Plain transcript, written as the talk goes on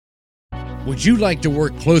Would you like to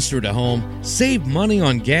work closer to home, save money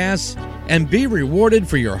on gas, and be rewarded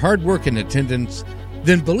for your hard work and attendance?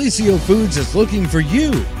 Then Bellisio Foods is looking for you.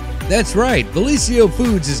 That's right, Bellisio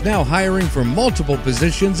Foods is now hiring for multiple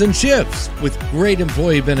positions and shifts with great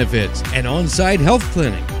employee benefits, an on-site health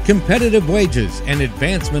clinic, competitive wages, and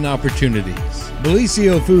advancement opportunities.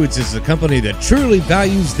 Bellisio Foods is a company that truly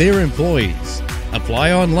values their employees.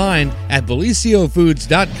 Apply online at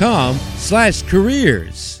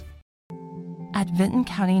belisiofoods.com/careers. At Vinton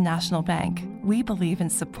County National Bank, we believe in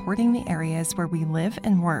supporting the areas where we live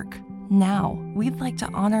and work. Now, we'd like to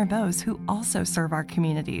honor those who also serve our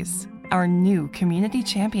communities. Our new Community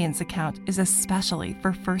Champions account is especially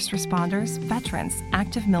for first responders, veterans,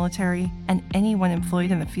 active military, and anyone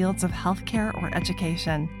employed in the fields of healthcare or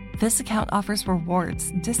education. This account offers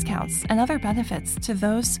rewards, discounts, and other benefits to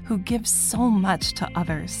those who give so much to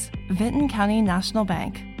others. Vinton County National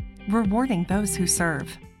Bank, rewarding those who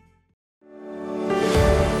serve.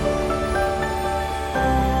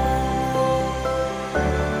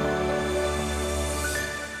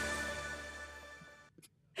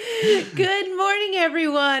 Good morning,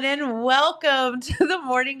 everyone, and welcome to the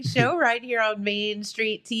morning show right here on Main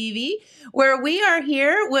Street TV, where we are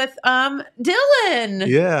here with Dylan.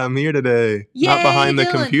 Yeah, I'm here today. Yay, not behind the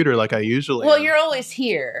Dylan. computer like I usually Well, am. you're always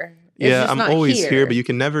here. It's Yeah, just I'm not always here, but you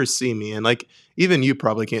can never see me. And like, even you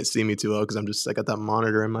probably can't see me too well because I'm just, I got that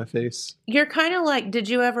monitor in my face. You're kind of like, did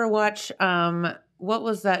you ever watch, what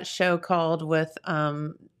was that show called with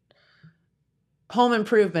Home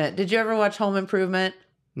Improvement? Did you ever watch Home Improvement?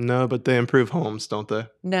 No, but they improve homes, don't they?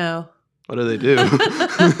 No. What do they do?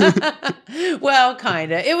 Well,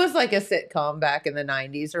 kind of. It was like a sitcom back in the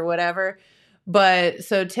 90s or whatever. But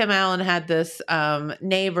so Tim Allen had this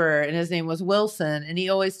neighbor, and his name was Wilson, and he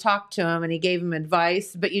always talked to him and he gave him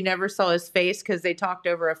advice, but you never saw his face because they talked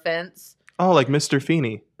over a fence. Oh, like Mr.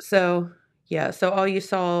 Feeney. So, yeah. So all you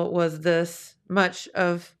saw was this much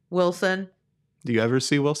of Wilson. Do you ever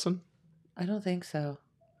see Wilson? I don't think so.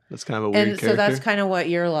 That's kind of a weird And character. so that's kind of what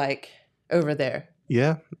you're like over there.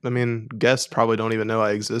 Yeah, I mean, guests probably don't even know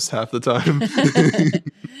I exist half the time.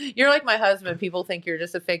 You're like my husband. People think you're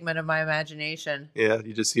just a figment of my imagination. Yeah,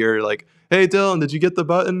 you just hear like, hey, Dylan, did you get the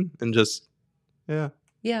button? And just, yeah.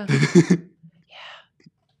 Yeah.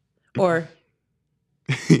 Or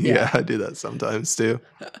Yeah, I do that sometimes too.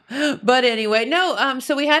 but anyway, no.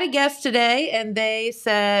 So we had a guest today, and they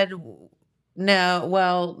said no.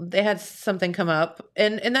 Well, they had something come up,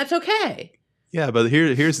 and that's okay. Yeah, but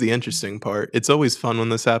here's the interesting part. It's always fun when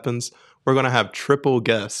this happens. We're gonna have triple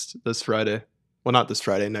guests this Friday. Well, not this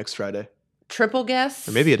Friday, next Friday. Triple guests,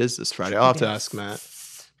 Or maybe it is this Friday. I'll have to ask Matt.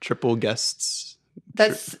 Triple guests.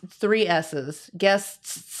 That's 3 S's.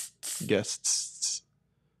 Guests. Guests.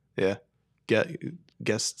 Yeah.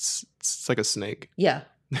 Guests. It's like a snake. Yeah.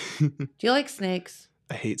 Do you like snakes?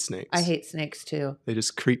 I hate snakes. I hate snakes too. They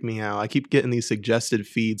just creep me out. I keep getting these suggested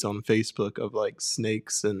feeds on Facebook of like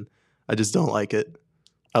snakes, and I just don't like it.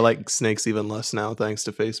 I like snakes even less now thanks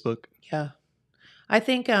to Facebook. Yeah. I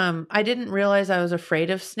think I didn't realize I was afraid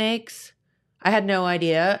of snakes. I had no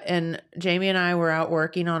idea. And Jamie and I were out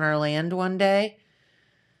working on our land one day.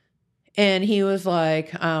 And he was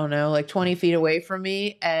like, I don't know, like 20 feet away from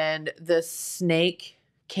me. And the snake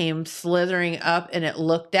came slithering up and it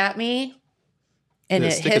looked at me. And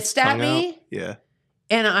Did it stick its hissed at tongue me. out? Yeah.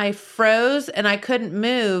 And I froze and I couldn't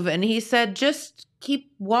move. And he said, just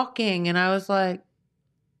keep walking. And I was like,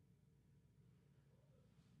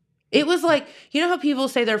 it was like, you know how people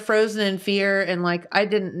say they're frozen in fear? And like, I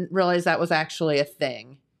didn't realize that was actually a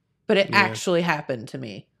thing, but it actually happened to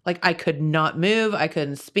me. Like I could not move. I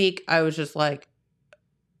couldn't speak. I was just like,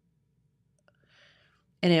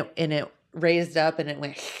 and it raised up and it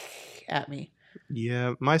went at me.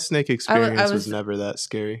 Yeah, my snake experience was never that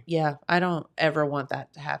scary. Yeah, I don't ever want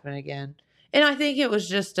that to happen again. And I think it was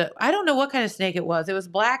just I don't know what kind of snake it was. It was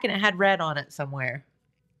black and it had red on it somewhere.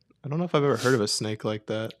 I don't know if I've ever heard of a snake like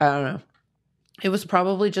that. I don't know. It was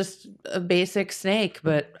probably just a basic snake,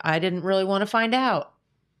 but I didn't really want to find out.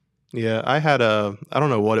 Yeah, I had I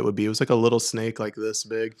don't know what it would be. It was like a little snake like this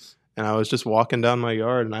big. And I was just walking down my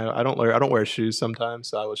yard, and I don't wear shoes sometimes,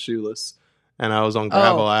 so I was shoeless. And I was on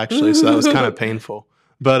gravel actually, so that was kind of painful.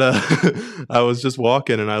 But I was just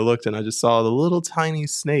walking, and I looked, and I just saw the little tiny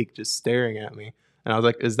snake just staring at me. And I was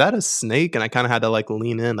like, is that a snake? And I kind of had to like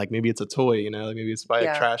lean in, like maybe it's a toy, you know, like maybe it's by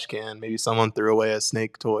a trash can. Maybe someone threw away a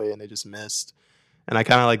snake toy and they just missed. And I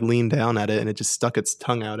kind of like leaned down at it, and it just stuck its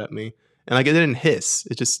tongue out at me. And like it didn't hiss,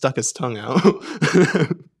 it just stuck its tongue out.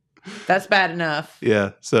 That's bad enough.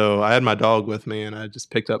 Yeah. So I had my dog with me, and I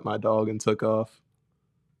just picked up my dog and took off.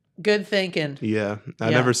 Good thinking. Yeah.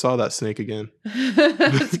 I never saw that snake again.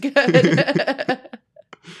 That's good.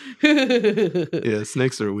 Yeah,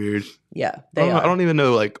 snakes are weird. Yeah, they I are. don't even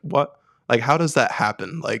know like what, like how does that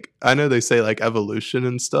happen? Like I know they say like evolution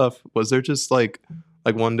and stuff. Was there just like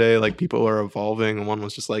one day like people are evolving and one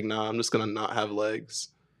was just like, nah, I'm just gonna not have legs.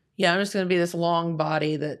 Yeah, I'm just gonna be this long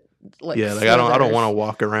body that like Yeah, like I don't slithers want to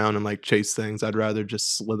walk around and like chase things. I'd rather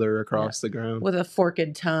just slither across the ground. with a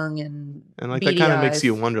forked tongue and And like that beady kind of makes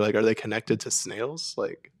you eyes. wonder, like, are they connected to snails?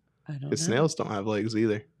 Like, I don't know. because snails don't have legs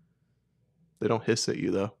either. They don't hiss at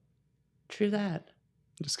you though. True that.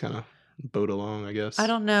 Just kind of boat along, I guess. I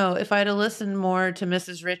don't know. If I'd have listened more to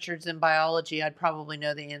Mrs. Richards in biology, I'd probably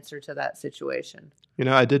know the answer to that situation. You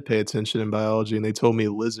know, I did pay attention in biology, and they told me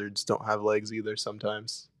lizards don't have legs either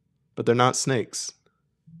sometimes, but they're not snakes.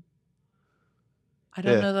 I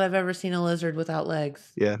don't Yeah. know that I've ever seen a lizard without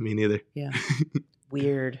legs. Yeah, me neither. Yeah.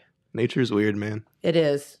 Weird. Nature's weird, man. It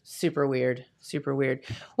is super weird. Super weird.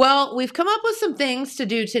 Well, we've come up with some things to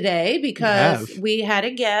do today because have. we had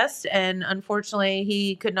a guest and unfortunately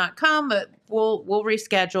he could not come, but we'll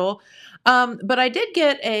reschedule. But I did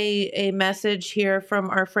get a message here from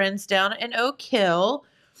our friends down in Oak Hill.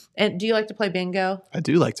 And do you like to play bingo? I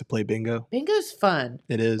do like to play bingo. Bingo's fun.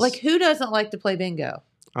 It is. Like, who doesn't like to play bingo?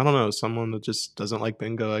 I don't know, someone that just doesn't like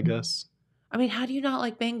bingo, I guess. I mean, how do you not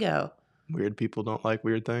like bingo? Weird people don't like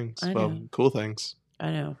weird things. I Well, know. cool things.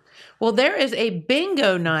 I know. Well, there is a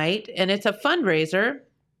bingo night, and it's a fundraiser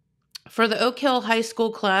for the Oak Hill High School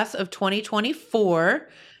class of 2024.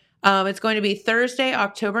 It's going to be Thursday,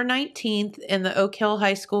 October 19th in the Oak Hill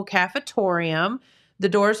High School cafetorium. The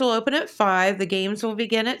doors will open at 5. The games will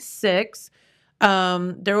begin at 6.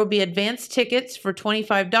 There will be advanced tickets for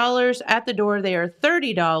 $25. At the door, they are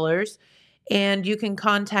 $30. And you can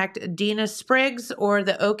contact Dina Spriggs or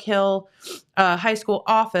the Oak Hill High School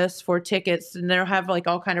office for tickets. And they'll have like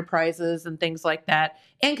all kind of prizes and things like that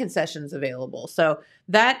and concessions available. So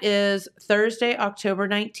that is Thursday, October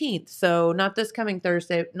 19th. So not this coming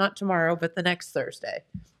Thursday, not tomorrow, but the next Thursday.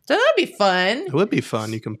 So that'd be fun. It would be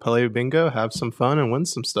fun. You can play bingo, have some fun, and win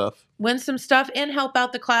some stuff. Win some stuff and help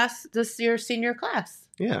out the class, this year's senior class.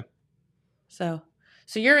 Yeah. So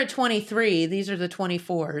you're at 23. These are the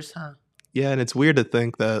 24s, huh? Yeah, and it's weird to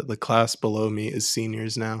think that the class below me is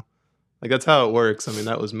seniors now. Like, that's how it works. I mean,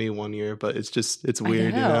 that was me one year, but it's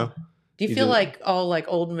weird, you know? Do you You feel just- like all like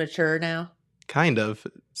old and mature now? Kind of.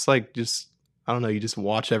 It's like just, I don't know, you just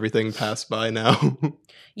watch everything pass by now.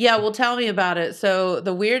 Yeah, well, tell me about it. So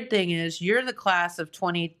the weird thing is you're the class of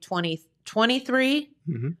 23.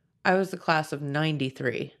 hmm I was the class of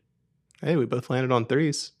 93. Hey, we both landed on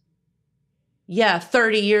threes. Yeah,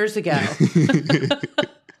 30 years ago.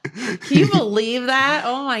 Can you believe that?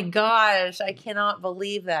 Oh my gosh, I cannot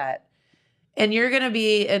believe that. And you're going to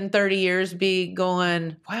be in 30 years be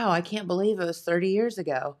going, wow, I can't believe it was 30 years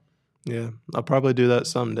ago. Yeah, I'll probably do that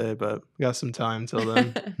someday, but we got some time till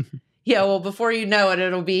then. Yeah, well, before you know it,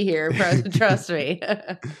 it'll be here. Trust me.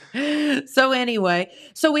 So anyway,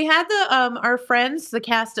 so we had our friends, the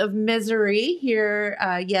cast of Misery, here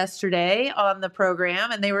yesterday on the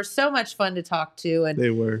program, and they were so much fun to talk to. And They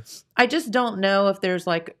were. I just don't know if there's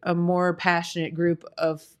like a more passionate group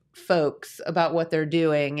of folks about what they're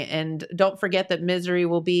doing. And don't forget that Misery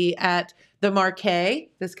will be at the Marquee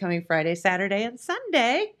this coming Friday, Saturday, and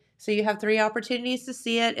Sunday. So you have 3 opportunities to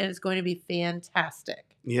see it, and it's going to be fantastic.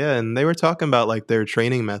 Yeah, and they were talking about like their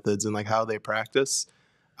training methods and like how they practice.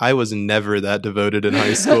 I was never that devoted in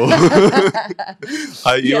high school.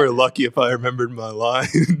 You were lucky if I remembered my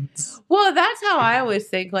lines. Well, that's how I always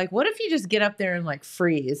think. Like, what if you just get up there and like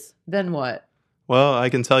freeze? Then what? Well, I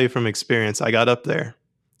can tell you from experience, I got up there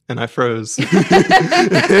and I froze.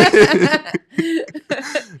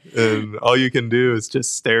 And all you can do is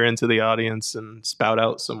just stare into the audience and spout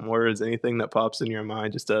out some words, anything that pops in your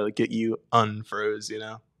mind just to get you unfroze, you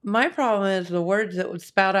know? My problem is the words that would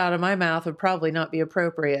spout out of my mouth would probably not be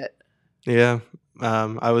appropriate. Yeah.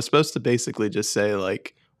 I was supposed to basically just say,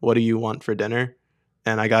 like, what do you want for dinner?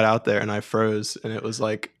 And I got out there and I froze. And it was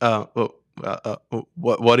like,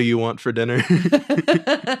 what do you want for dinner?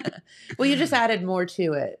 Well, you just added more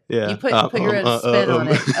to it. Yeah. You put your own spin on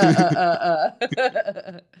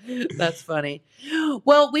it. That's funny.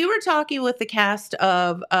 Well, we were talking with the cast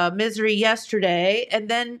of Misery yesterday, and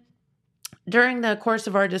then during the course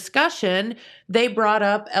of our discussion, they brought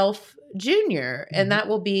up Elf Jr., and that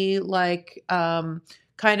will be like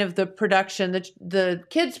kind of the production, the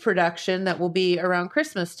kids' production that will be around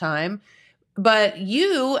Christmas time. But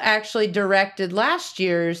you actually directed last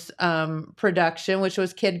year's production, which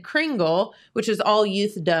was Kid Kringle, which is all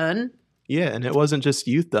youth done. Yeah, and it wasn't just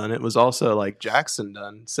Youth done. It was also like Jackson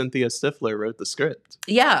done. Cynthia Stifler wrote the script.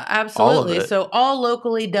 Yeah, absolutely. All of it. So all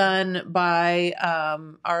locally done by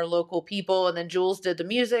our local people, and then Jules did the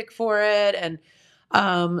music for it, and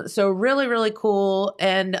so really, really cool.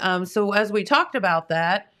 And so as we talked about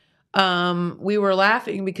that, we were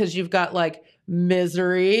laughing because you've got like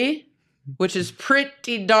Misery, which is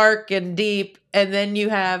pretty dark and deep, and then you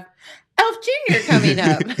have Elf Jr. coming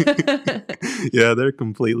up. Yeah, they're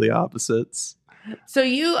completely opposites. So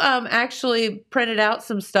you actually printed out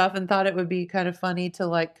some stuff and thought it would be kind of funny to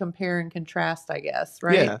like compare and contrast, I guess,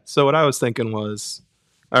 right? Yeah. So what I was thinking was,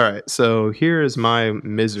 all right, so here is my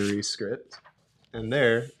Misery script, and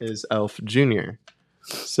there is Elf Jr.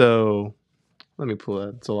 So let me pull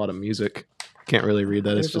that. It's a lot of music. Can't really read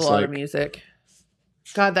that. There's It's just a lot like of music.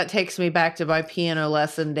 God, that takes me back to my piano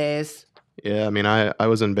lesson days. Yeah, I mean, I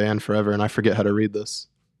was in band forever, and I forget how to read this.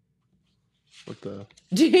 What the?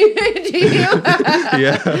 Do you?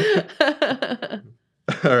 Yeah.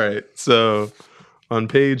 All right. So on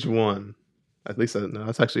page 1, at least no,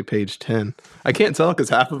 that's actually page 10. I can't tell because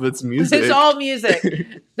half of it's music. It's all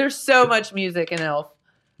music. There's so much music in Elf.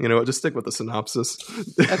 You know what? Just stick with the synopsis.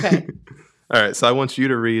 Okay. All right. So I want you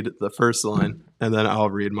to read the first line, and then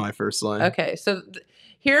I'll read my first line. Okay. So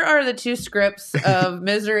here are the two scripts of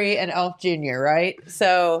Misery and Elf Jr., right?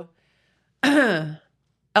 So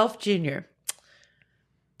Elf Jr.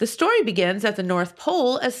 The story begins at the North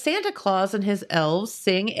Pole as Santa Claus and his elves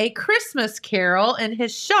sing a Christmas carol in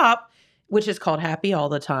his shop, which is called Happy All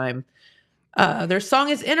the Time. Their song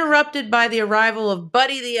is interrupted by the arrival of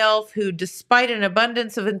Buddy the Elf, who, despite an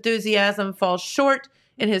abundance of enthusiasm, falls short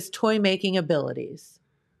in his toy-making abilities.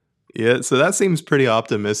 Yeah, so that seems pretty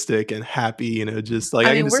optimistic and happy, you know, just like...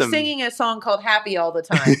 I mean, we're singing a song called Happy All the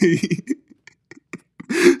Time.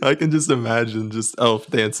 I can just imagine just Elf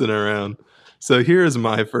dancing around. So here is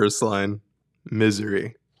my first line.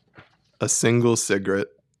 Misery. A single cigarette.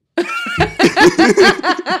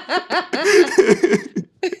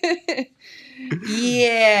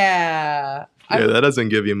 Yeah. Yeah, that doesn't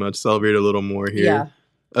give you much, so I'll read a little more here. Yeah.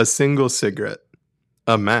 A single cigarette.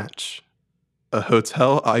 A match. A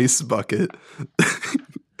hotel ice bucket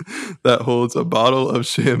that holds a bottle of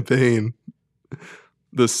champagne.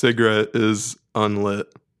 The cigarette is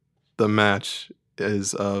unlit. The match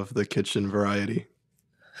is of the kitchen variety.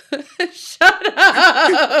 Shut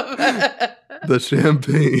up. The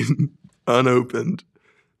champagne, unopened,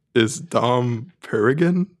 is Dom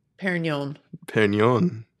Perignon? Perignon.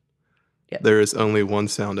 Perignon. Yep. There is only one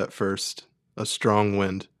sound at first, a strong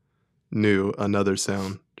wind. New, another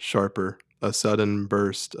sound, sharper, a sudden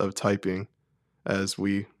burst of typing as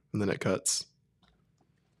we, and then it cuts.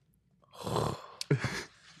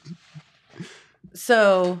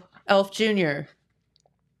 So, Elf Jr.,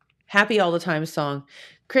 Happy All the Time song.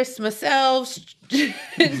 Christmas elves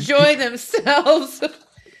enjoy themselves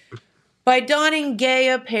by donning gay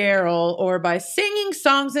apparel or by singing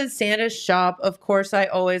songs in Santa's shop. Of course, I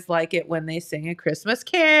always like it when they sing a Christmas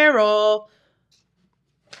carol.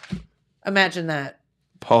 Imagine that.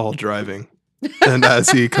 Paul driving. And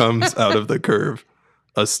as he comes out of the curve,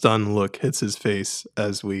 a stunned look hits his face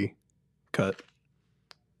as we cut.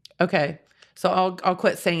 Okay, so I'll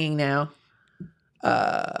quit singing now.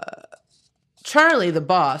 Charlie, the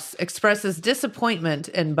boss, expresses disappointment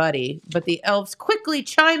in Buddy, but the elves quickly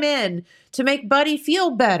chime in to make Buddy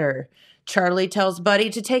feel better. Charlie tells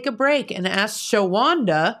Buddy to take a break and asks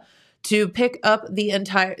Shawanda to pick up the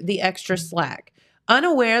extra slack.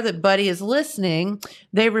 Unaware that Buddy is listening,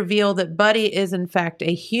 they reveal that Buddy is in fact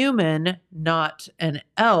a human, not an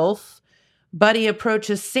elf. Buddy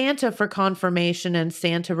approaches Santa for confirmation, and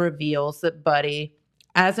Santa reveals that Buddy,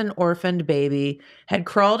 as an orphaned baby, had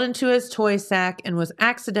crawled into his toy sack and was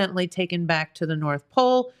accidentally taken back to the North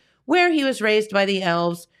Pole, where he was raised by the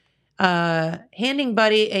elves, handing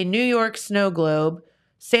Buddy a New York snow globe.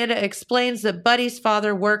 Santa explains that Buddy's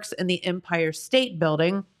father works in the Empire State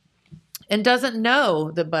Building and doesn't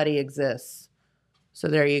know that Buddy exists. So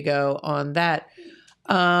there you go on that.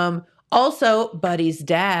 Also, Buddy's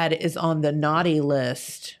dad is on the naughty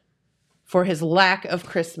list for his lack of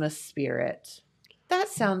Christmas spirit. That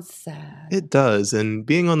sounds sad. It does. And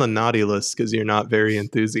being on the naughty list because you're not very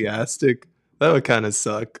enthusiastic, that would kind of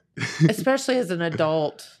suck. Especially as an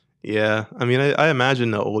adult. Yeah. I mean, I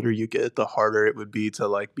imagine the older you get, the harder it would be to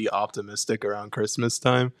like be optimistic around Christmas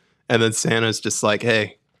time. And then Santa's just like,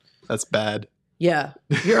 hey, that's bad. Yeah.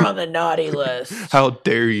 You're on the naughty list. How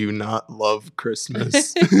dare you not love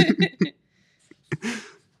Christmas?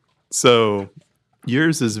 So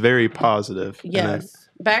yours is very positive. Yes.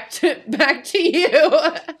 Back to you.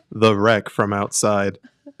 The wreck from outside,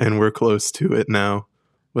 and we're close to it now.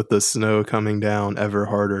 with the snow coming down ever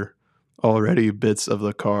harder. Already bits of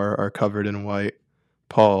the car are covered in white.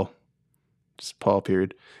 Paul, just Paul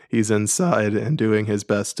period, he's inside and doing his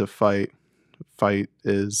best to fight.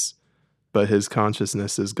 But his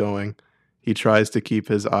consciousness is going. He tries to keep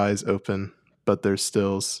his eyes open, but they're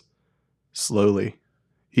stills. Slowly,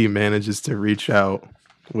 he manages to reach out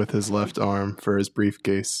with his left arm for his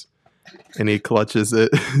briefcase, and he clutches it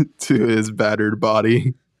to his battered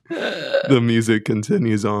body. The music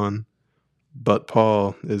continues on, but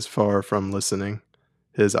Paul is far from listening.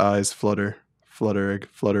 His eyes flutter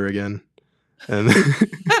again, and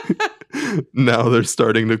now they're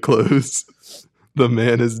starting to close. The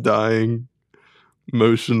man is dying,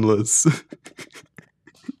 motionless.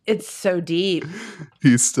 It's so deep.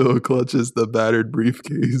 He still clutches the battered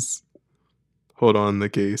briefcase. Hold on the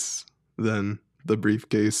case. Then the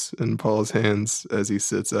briefcase in Paul's hands as he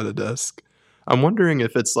sits at a desk. I'm wondering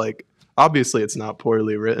if it's like, obviously it's not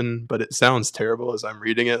poorly written, but it sounds terrible as I'm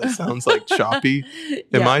reading it. It sounds like choppy.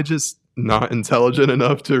 Am I just not intelligent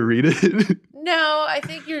enough to read it? No, I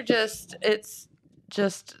think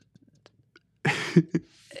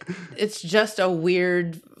it's just a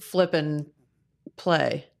weird flippin'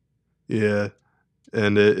 play. Yeah.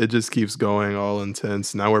 And it just keeps going all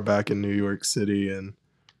intense. Now we're back in New York City, and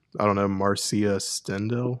I don't know, Marcia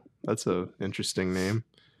Stendel. That's an interesting name.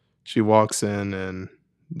 She walks in and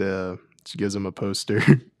she gives him a poster.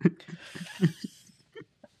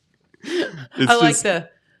 I like the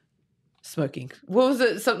smoking. What was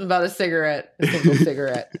it? Something about a cigarette. A single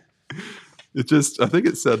cigarette. I think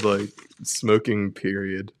it said like smoking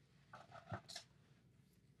period.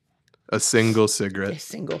 A single cigarette. A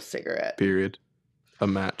single cigarette. Period. A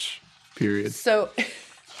match. Period. So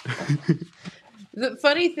the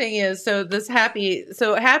funny thing is, happy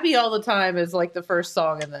all the time is like the first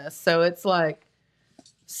song in this. So it's like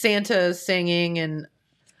Santa is singing and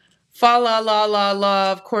fa la la la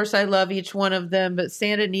la. Of course I love each one of them, but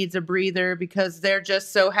Santa needs a breather because they're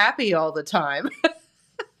just so happy all the time. I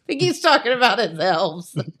think he's talking about his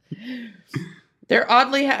elves. They're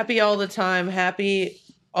oddly happy all the time. Happy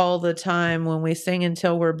all the time when we sing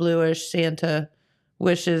until we're bluish. Santa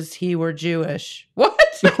wishes he were Jewish. What?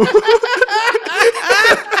 Shut up!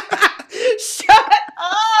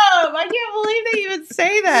 I can't believe they even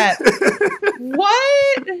say that.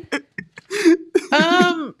 What?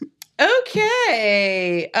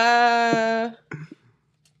 Okay.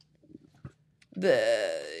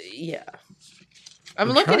 I'm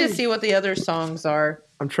looking to see what the other songs are.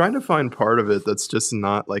 I'm trying to find part of it that's just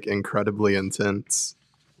not like incredibly intense.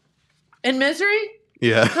 In Misery?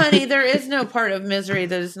 Yeah. Honey, there is no part of Misery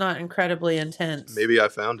that is not incredibly intense. Maybe I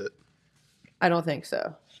found it. I don't think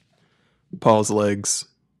so. Paul's legs.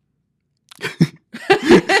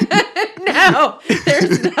 No,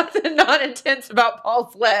 there's nothing not intense about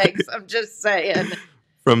Paul's legs. I'm just saying.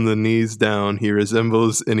 From the knees down, he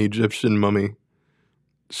resembles an Egyptian mummy.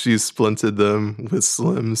 She's splinted them with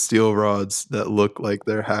slim steel rods that look like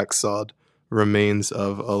they're hacksawed remains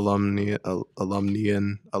of aluminum,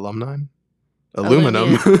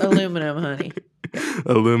 honey.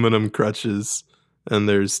 Aluminum crutches, and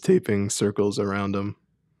there's taping circles around them.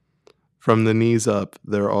 From the knees up,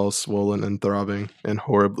 they're all swollen and throbbing, and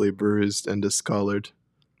horribly bruised and discolored.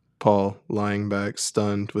 Paul, lying back,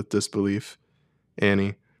 stunned with disbelief.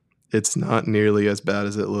 Annie, it's not nearly as bad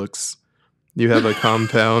as it looks. You have a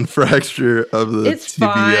compound fracture of the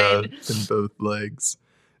tibia in both legs,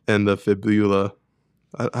 and the fibula.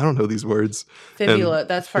 I don't know these words. Fibula,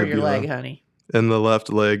 that's part of your leg, honey. And the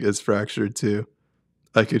left leg is fractured too.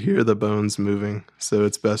 I could hear the bones moving, so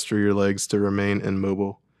it's best for your legs to remain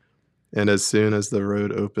immobile. And as soon as the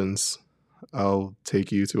road opens, I'll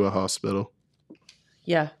take you to a hospital.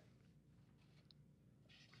 Yeah.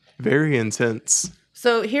 Very intense.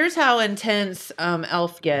 So here's how intense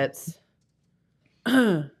Elf gets.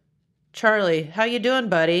 Charlie, how you doing,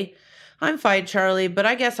 buddy? I'm fine, Charlie, but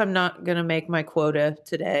I guess I'm not going to make my quota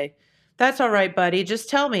today. That's all right, buddy. Just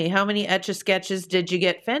tell me, how many Etch-a-Sketches did you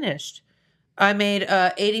get finished? I made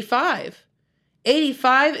 85.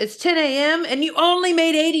 85? It's 10 a.m. and you only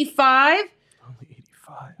made 85? Only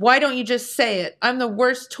 85. Why don't you just say it? I'm the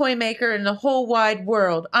worst toy maker in the whole wide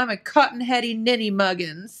world. I'm a cotton-heady ninny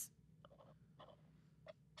muggins.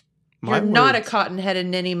 You're not a cotton-headed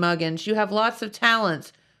ninny muggins. You have lots of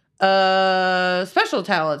talents. Special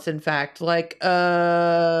talents, in fact. Like,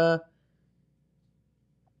 and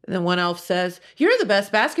then one elf says, you're the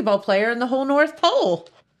best basketball player in the whole North Pole.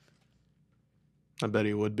 I bet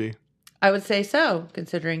he would be. I would say so,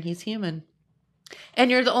 considering he's human.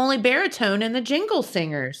 And you're the only baritone in the Jingle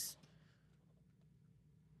Singers.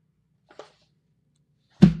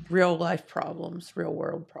 Real life problems, real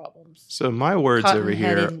world problems. So my words over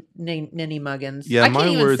here, ninny muggins. yeah,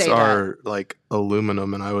 my words are like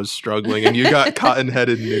aluminum, and I was struggling, and you got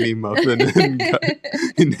cotton-headed ninny muffin and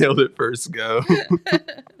you nailed it first go.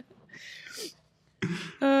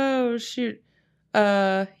 Oh shoot!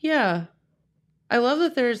 Yeah, I love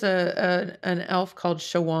that there's an elf called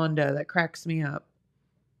Shawanda that cracks me up.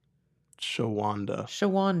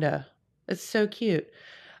 Shawanda, it's so cute.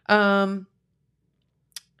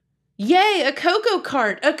 Yay, a Cocoa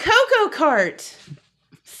Cart! A Cocoa Cart!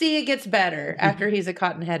 See, it gets better after he's a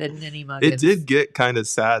cotton-headed ninny muggins. It did get kind of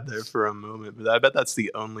sad there for a moment, but I bet that's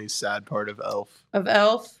the only sad part of Elf. Of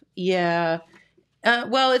Elf? Yeah.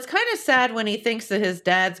 Well, it's kind of sad when he thinks that his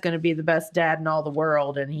dad's going to be the best dad in all the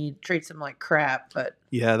world, and he treats him like crap. But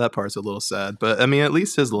yeah, that part's a little sad. But I mean, at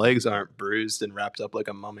least his legs aren't bruised and wrapped up like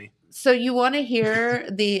a mummy. So you want to hear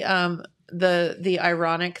the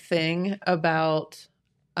ironic thing about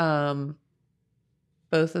both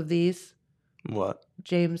of these? What?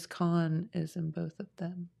 James Caan is in both of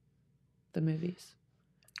them, the movies.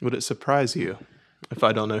 Would it surprise you if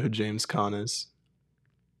I don't know who James Caan is?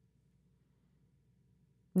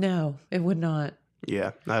 No, it would not.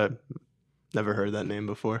 Yeah, I've never heard that name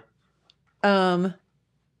before. Have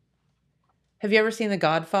you ever seen The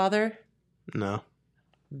Godfather? No.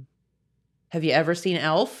 Have you ever seen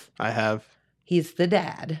Elf? I have. He's the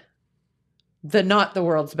dad. Not the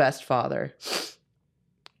world's best father.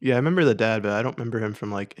 Yeah, I remember the dad, but I don't remember him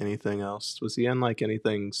from like anything else. Was he in like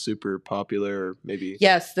anything super popular or maybe?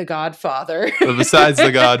 Yes, The Godfather. But besides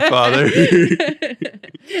The Godfather.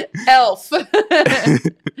 Elf.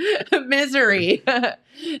 Misery.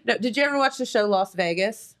 No, did you ever watch the show Las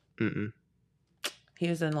Vegas? Mm-mm. He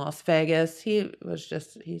was in Las Vegas. He's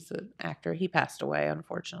an actor. He passed away,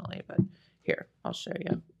 unfortunately, but here, I'll show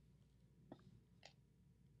you.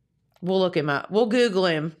 We'll look him up. We'll Google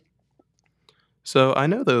him. So I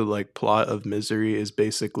know the like plot of Misery is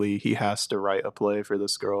basically he has to write a play for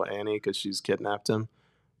this girl Annie because she's kidnapped him.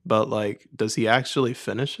 But like, does he actually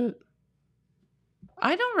finish it?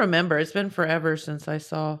 I don't remember. It's been forever since I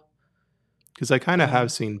saw. Because I kind of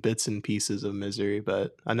have seen bits and pieces of Misery,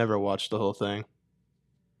 but I never watched the whole thing.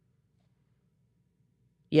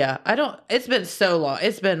 Yeah, I don't. It's been so long.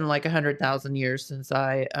 It's been like 100,000 years since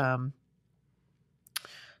I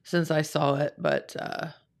saw it. But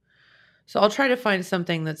so I'll try to find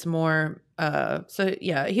something that's more. So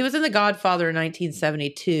yeah, he was in The Godfather in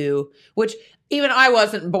 1972, which even I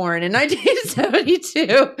wasn't born in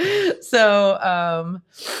 1972. So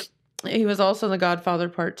he was also in The Godfather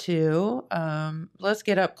Part 2. Let's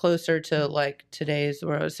get up closer to like today's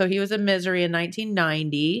world. So he was in Misery in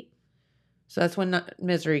 1990. So that's when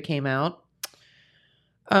Misery came out.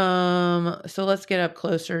 So let's get up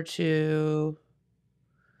closer to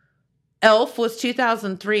Elf was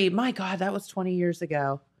 2003. My God, that was 20 years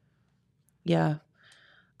ago. Yeah.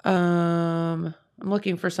 I'm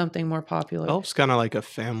looking for something more popular. Elf's kind of like a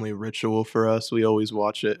family ritual for us. We always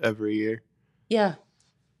watch it every year. Yeah.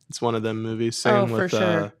 It's one of them movies. Same with, for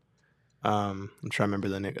sure. I'm trying to remember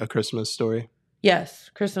the name. A Christmas Story.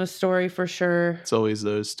 Yes. Christmas Story for sure. It's always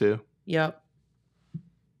those two. Yep.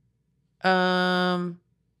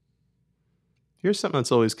 Here's something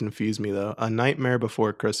that's always confused me though. A Nightmare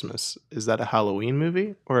Before Christmas. Is that a Halloween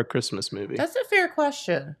movie or a Christmas movie? That's a fair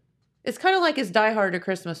question. It's kind of like is Die Hard a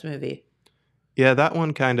Christmas movie? Yeah, that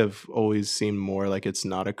one kind of always seemed more like it's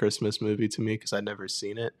not a Christmas movie to me because I'd never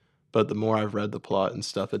seen it. But the more I've read the plot and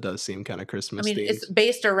stuff, it does seem kind of Christmas themed. It's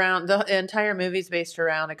based around, the entire movie's based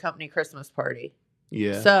around a company Christmas party.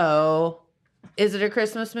 Yeah. So, is it a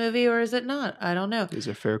Christmas movie or is it not? I don't know. These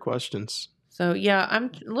are fair questions. So, yeah,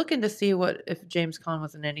 I'm looking to see if James Caan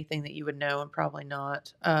was in anything that you would know, and probably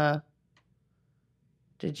not.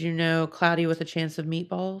 Did you know Cloudy with a Chance of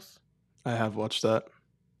Meatballs? I have watched that.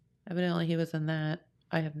 Evidently, he was in that.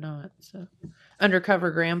 I have not. So,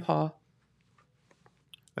 Undercover Grandpa.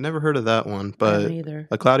 I never heard of that one, but either.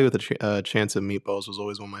 A Cloudy with a Chance of Meatballs was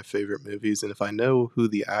always one of my favorite movies, and if I know who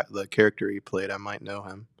the character he played, I might know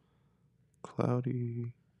him.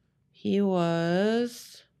 Cloudy. He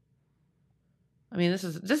was. I mean, this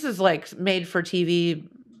is like made for TV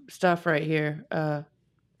stuff right here. Let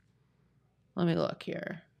me look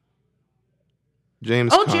here.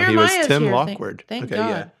 James Caan. Jeremiah's he was Tim here. Lockwood. Thank okay, God.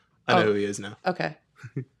 yeah. I know who he is now. Okay.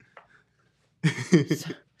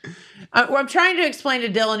 I'm trying to explain to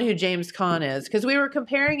Dylan who James Caan is because we were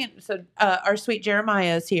comparing it. So our sweet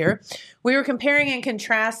Jeremiah is here. We were comparing and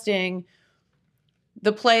contrasting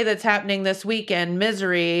the play that's happening this weekend,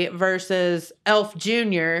 Misery versus Elf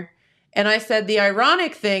Jr. And I said the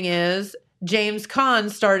ironic thing is James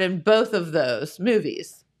Caan starred in both of those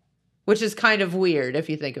movies. which is kind of weird if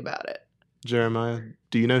you think about it. Jeremiah,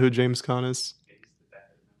 do you know who James Caan is?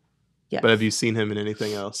 Yes. But have you seen him in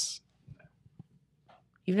anything else?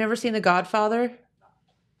 You've never seen The Godfather?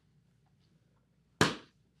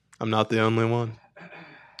 I'm not the only one.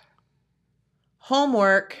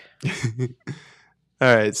 Homework.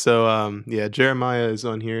 All right, so Jeremiah is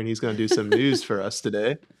on here and he's going to do some news for us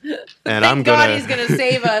today. And Thank God he's going to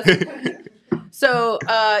save us. So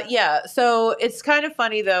it's kind of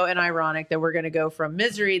funny though and ironic that we're going to go from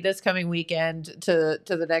Misery this coming weekend to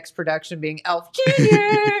the next production being Elf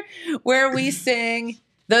Jr., where we sing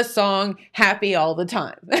the song Happy All the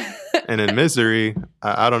Time. And in Misery,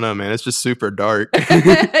 I don't know, man. It's just super dark.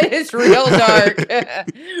 It's real dark.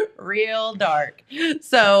 Real dark.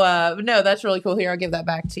 So, no, that's really cool. Here, I'll give that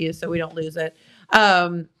back to you so we don't lose it.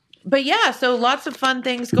 But yeah, so lots of fun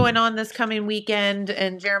things going on this coming weekend.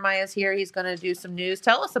 And Jeremiah's here. He's going to do some news.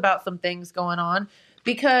 Tell us about some things going on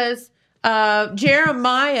because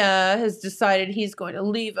Jeremiah has decided he's going to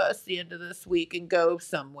leave us the end of this week and go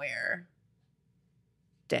somewhere.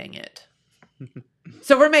 Dang it.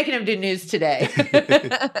 So we're making him do news today.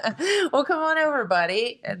 Well, come on over,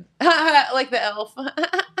 buddy. And like the elf.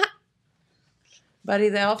 Buddy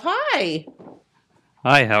the elf. Hi.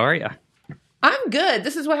 Hi, how are you? I'm good.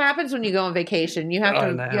 This is what happens when you go on vacation. You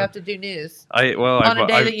have to do news. On a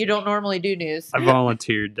day that you don't normally do news. I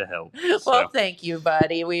volunteered to help. Well, thank you,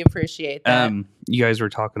 buddy. We appreciate that. You guys were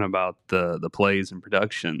talking about the plays and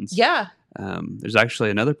productions. Yeah. There's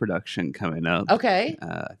actually another production coming up. Okay.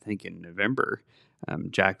 I think in November.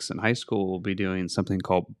 Jackson High School will be doing something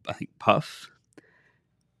called, I think, Puff.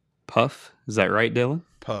 Puff? Is that right, Dylan?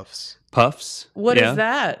 Puffs. Puffs? What is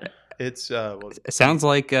that? It's It sounds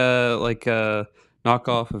like a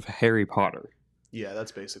knockoff of Harry Potter. Yeah,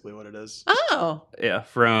 that's basically what it is. Oh. Yeah,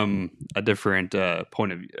 from a different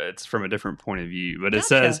point of view. It's from a different point of view. But it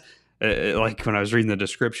Gotcha. says, like when I was reading the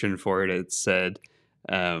description for it, it said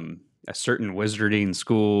a certain wizarding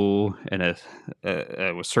school and a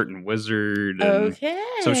certain wizard. And Okay.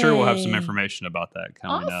 so I'm sure we'll have some information about that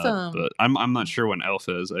coming up. Awesome. But I'm not sure when Elf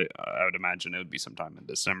is. I would imagine it would be sometime in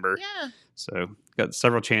December. Yeah. So got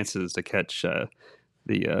several chances to catch go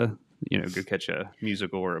catch a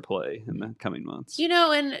musical or a play in the coming months.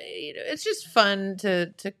 And it's just fun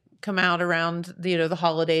to come out around the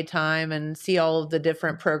holiday time and see all of the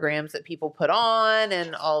different programs that people put on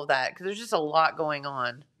and all of that because there's just a lot going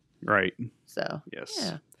on. Right. So Yes.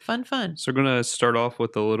 yeah, fun. So we're gonna start off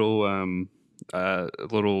with a little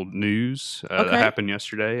news that happened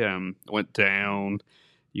yesterday. Went down.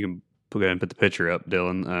 You can go ahead and put the picture up,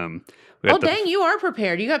 Dylan. Dang, you are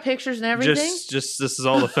prepared. You got pictures and everything. Just this is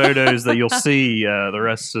all the photos that you'll see the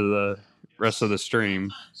rest of the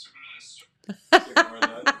stream.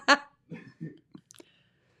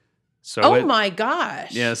 So my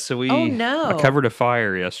gosh. Yeah, so I covered a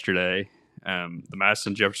fire yesterday. The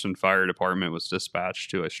Madison Jefferson Fire Department was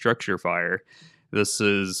dispatched to a structure fire. This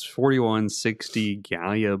is 4160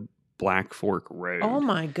 Gallia Black Fork Road. Oh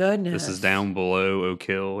my goodness. This is down below Oak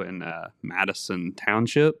Hill in Madison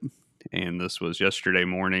Township. And this was yesterday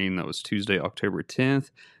morning. That was Tuesday, October 10th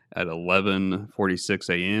at 11:46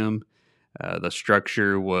 a.m. The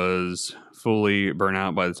structure was fully burnt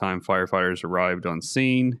out by the time firefighters arrived on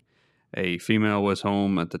scene. A female was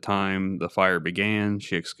home at the time the fire began.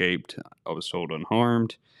 She escaped, I was told,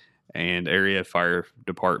 unharmed. And area fire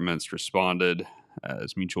departments responded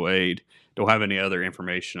as mutual aid. Don't have any other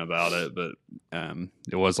information about it, but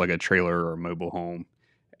it was like a trailer or a mobile home.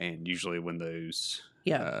 And usually when those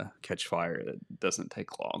catch fire, it doesn't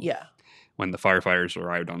take long. Yeah. When the firefighters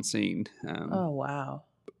arrived on scene. Oh, wow.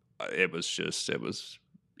 It was,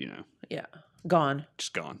 Yeah. Gone.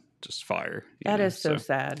 Just gone. Just fire. That is so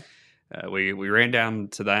sad. We ran down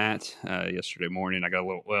to that yesterday morning. I got a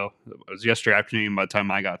little, it was yesterday afternoon by the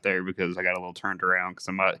time I got there because I got a little turned around because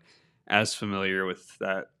I'm not as familiar with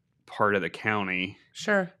that part of the county.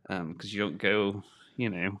 Sure. Because you don't go,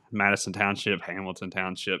 Madison Township, Hamilton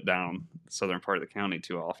Township, down the southern part of the county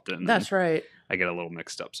too often. That's right. I get a little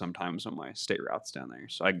mixed up sometimes on my state routes down there.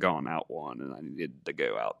 So I'd gone out one and I needed to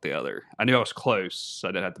go out the other. I knew I was close, so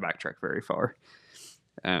I didn't have to backtrack very far.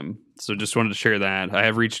 So just wanted to share that. I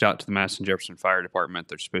have reached out to the Madison Jefferson Fire Department.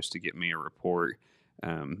 They're supposed to get me a report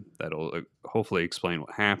that'll hopefully explain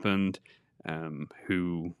what happened,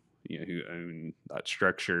 who owned that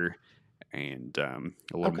structure, and a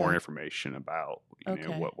little more information about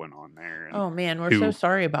what went on there. And oh man, we're so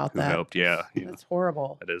sorry about that. Helped. Yeah, that's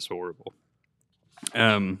horrible. That is horrible.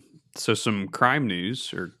 So some crime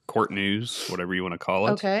news or court news, whatever you want to call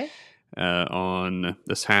it. Okay.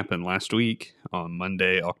 This happened last week on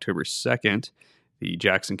Monday, October 2nd. The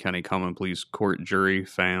Jackson County Common Pleas Court jury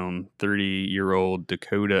found 30-year-old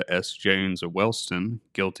Dakota S. Jones of Wellston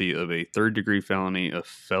guilty of a third-degree felony of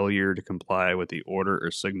failure to comply with the order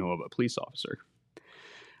or signal of a police officer.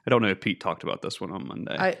 I don't know if Pete talked about this one on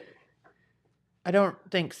Monday. I don't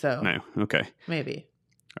think so. No. Okay. Maybe.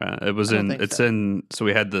 So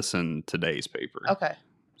we had this in today's paper. Okay.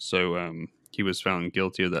 So he was found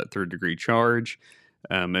guilty of that third-degree charge.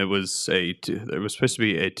 It was supposed to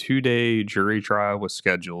be a 2-day jury trial was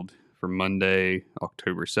scheduled for Monday,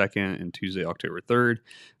 October 2nd and Tuesday, October 3rd.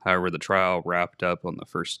 However, the trial wrapped up on the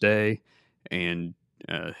first day, and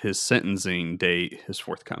his sentencing date is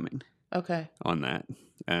forthcoming. Okay. On that.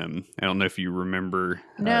 I don't know if you remember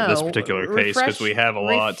no, this particular case, because we have a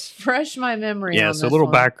lot. Refresh my memory. Yeah, on so a this little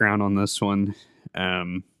one. background on this one.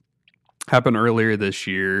 Happened earlier this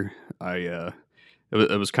year. It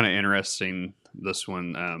was kind of interesting. This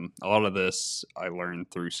one, a lot of this I learned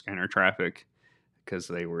through Scanner Traffic because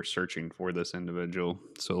they were searching for this individual.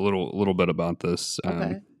 So a little bit about this.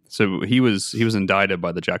 Okay. So he was indicted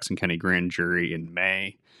by the Jackson County Grand Jury in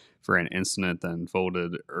May for an incident that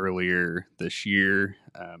unfolded earlier this year.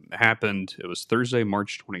 It was Thursday,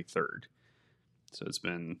 March 23rd. So it's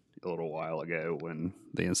been a little while ago when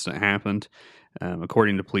the incident happened.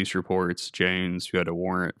 According to police reports, Jones, who had a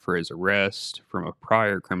warrant for his arrest from a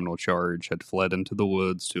prior criminal charge, had fled into the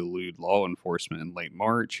woods to elude law enforcement in late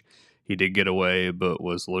March. He did get away, but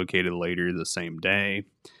was located later the same day.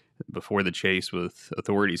 Before the chase with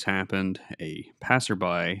authorities happened, a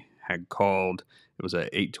passerby had called. It was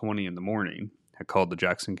at 8:20 in the morning. Had called the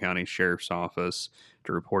Jackson County Sheriff's Office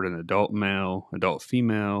to report an adult male, adult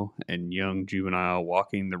female, and young juvenile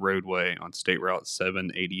walking the roadway on State Route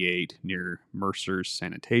 788 near Mercer's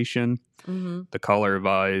Sanitation. Mm-hmm. The caller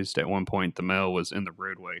advised at one point the male was in the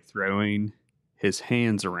roadway throwing his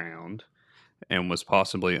hands around and was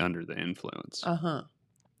possibly under the influence. Uh-huh.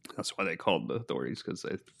 That's why they called the authorities, because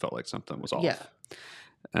they felt like something was off. Yeah.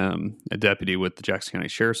 A deputy with the Jackson County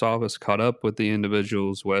Sheriff's Office caught up with the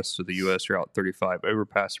individuals west of the U.S. Route 35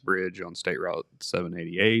 overpass bridge on State Route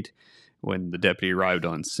 788. When the deputy arrived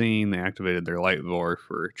on scene, they activated their light bar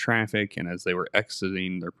for traffic, and as they were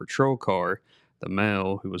exiting their patrol car, the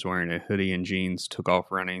male, who was wearing a hoodie and jeans, took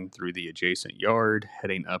off running through the adjacent yard,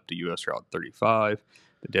 heading up to U.S. Route 35.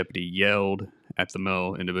 The deputy yelled at the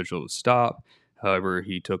male individual to stop. However,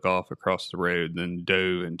 he took off across the road, then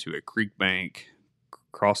dove into a creek bank,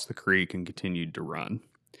 crossed the creek, and continued to run.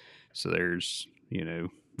 So there's,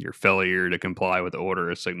 your failure to comply with the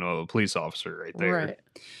order or signal of a police officer right there.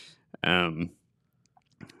 Right.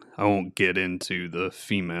 I won't get into the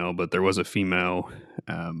female, but there was a female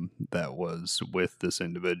that was with this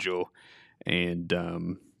individual,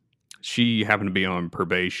 and she happened to be on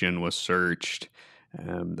probation, was searched.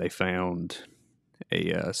 They found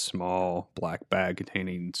a small black bag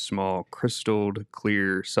containing small crystalled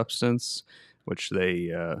clear substance, which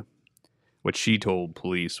she told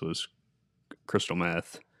police was crystal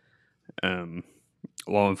meth.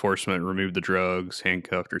 Law enforcement removed the drugs,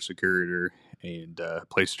 handcuffed her, secured her, and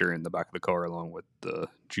placed her in the back of the car along with the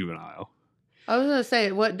juvenile. I was going to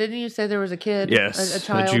say, what didn't you say there was a kid? Yes, a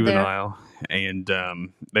child, a juvenile, there? And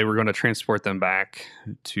they were going to transport them back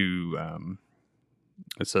to.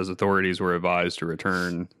 It says authorities were advised to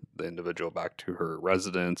return the individual back to her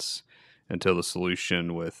residence until the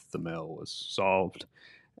solution with the male was solved.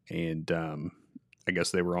 And I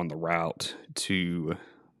guess they were on the route to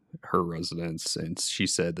her residence, and she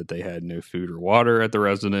said that they had no food or water at the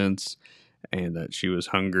residence, and that she was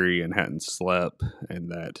hungry and hadn't slept,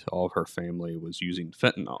 and that all of her family was using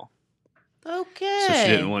fentanyl. Okay. So she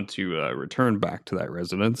didn't want to return back to that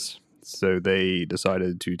residence. So they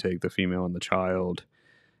decided to take the female and the child.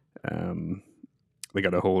 They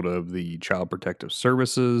got a hold of the Child Protective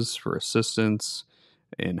Services for assistance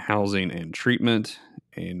in housing and treatment,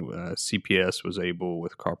 and CPS was able,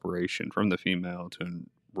 with cooperation from the female, to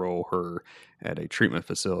enroll her at a treatment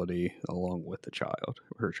facility along with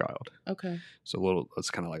her child. Okay. So that's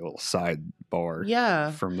kind of like a little sidebar.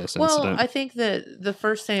 Yeah. From this well, incident. I think that the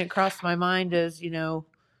first thing that crossed my mind is,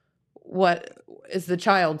 what is the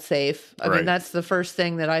child safe? I mean, that's the first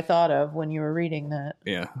thing that I thought of when you were reading that.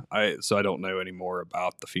 Yeah. So I don't know any more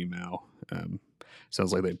about the female.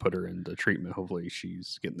 Sounds like they put her into treatment. Hopefully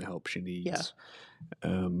she's getting the help she needs.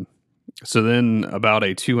 Yeah. So then about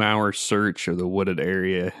a 2-hour search of the wooded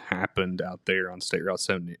area happened out there on State Route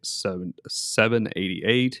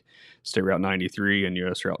 788, State Route 93, and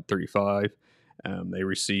U.S. Route 35.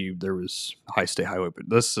 There was High State Highway, but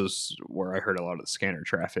this is where I heard a lot of the scanner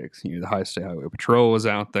traffic. The High State Highway Patrol was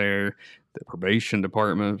out there, the probation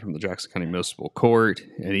department from the Jackson County Municipal Court,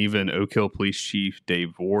 and even Oak Hill Police Chief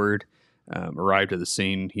Dave Ward arrived at the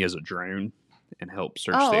scene. He has a drone and helped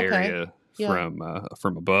search Oh, the okay. area Yeah.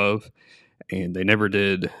 from above, and they never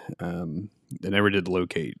did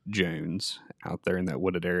locate Jones out there in that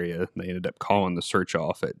wooded area. They ended up calling the search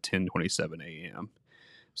off at 10:27 a.m.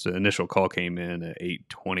 So the initial call came in at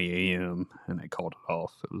 8:20 a.m. and they called it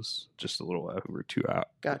off. It was just a little over 2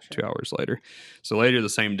 Gotcha. hours later. So later the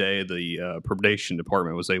same day, the probation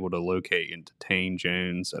department was able to locate and detain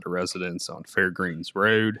Jones at a residence on Fairgreens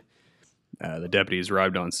Road. The deputies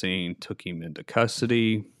arrived on scene, took him into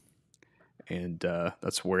custody, and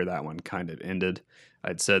that's where that one kind of ended.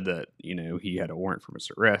 I'd said that, he had a warrant for his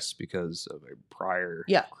arrest because of a prior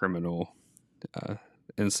criminal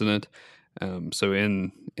incident. So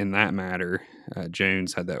in that matter,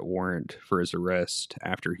 Jones had that warrant for his arrest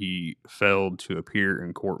after he failed to appear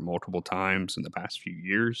in court multiple times in the past few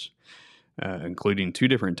years, including 2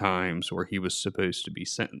 different times where he was supposed to be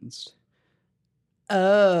sentenced.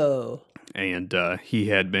 Oh. And he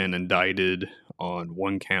had been indicted on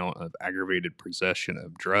 1 count of aggravated possession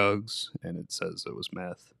of drugs, and it says it was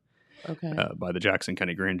meth, Okay. by the Jackson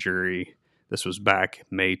County Grand Jury. This was back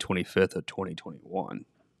May 25th of 2021.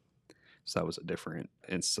 So that was a different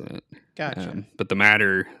incident. Gotcha. But the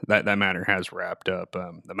matter, that matter has wrapped up.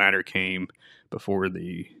 The matter came before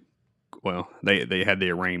they had the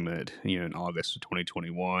arraignment, in August of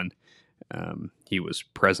 2021. He was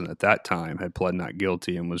present at that time, had pled not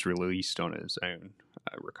guilty, and was released on his own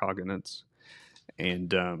recognizance.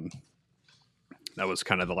 And that was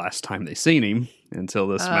kind of the last time they seen him until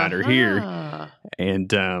this matter here. And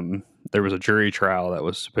there was a jury trial that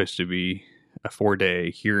was supposed to be a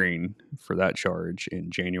 4-day hearing for that charge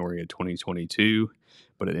in January of 2022,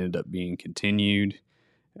 but it ended up being continued.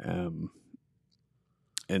 And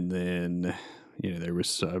then, there was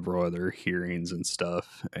several other hearings and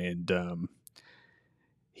stuff. And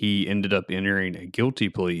he ended up entering a guilty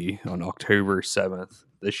plea on October 7th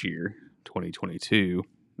this year, 2022.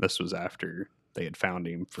 This was after they had found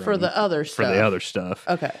him for the other stuff.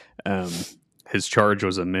 Okay. His charge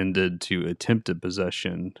was amended to attempted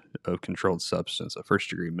possession of controlled substance, a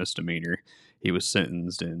first-degree misdemeanor. He was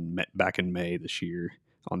sentenced back in May this year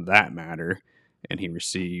on that matter, and he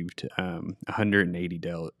received 180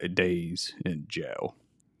 days in jail.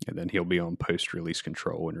 And then he'll be on post-release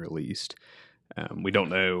control when released. We don't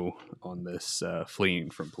know on this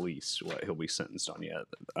fleeing from police what he'll be sentenced on yet.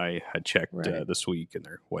 I had checked this week, and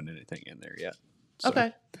there wasn't anything in there yet. So,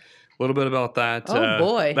 okay. A little bit about that. Oh,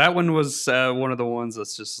 boy. That one was one of the ones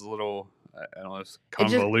that's just a little, I don't know if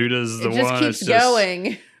convoluted is the one. It just keeps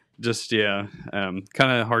going.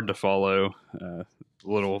 Kind of hard to follow. A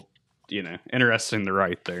little, interesting to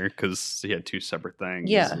write there because he had 2 separate things.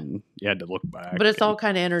 Yeah. And you had to look back. But it's all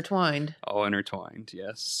kind of intertwined. All intertwined,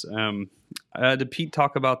 yes. Did Pete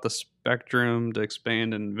talk about the spectrum to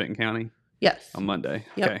expand in Vinton County? Yes. On Monday.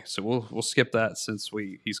 Yep. Okay, so we'll skip that since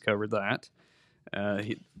he's covered that.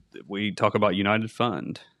 We talk about United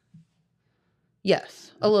Fund.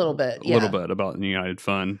 Yes, a little bit. A little bit about the United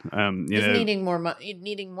Fund. Needing more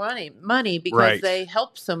money because they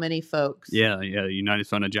help so many folks. Yeah. United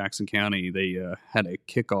Fund of Jackson County. They had a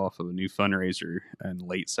kickoff of a new fundraiser in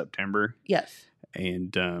late September. Yes.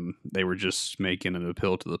 And they were just making an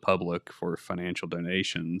appeal to the public for financial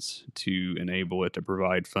donations to enable it to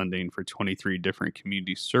provide funding for 23 different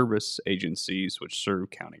community service agencies which serve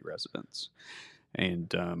county residents.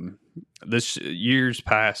 And this years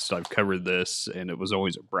past, I've covered this, and it was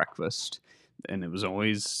always a breakfast, and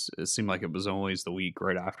it seemed like it was always the week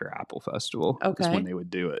right after Apple Festival. Okay. Is when they would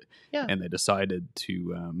do it. Yeah. And they decided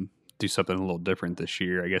to do something a little different this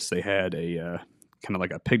year. I guess they had a kind of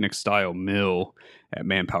like a picnic style meal at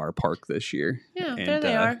Manpower Park this year. Yeah, and, there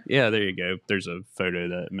they are. Yeah, there you go. There's a photo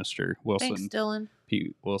that Mr. Wilson, Thanks, Dylan.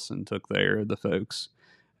 Pete Wilson, took there of the folks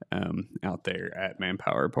out there at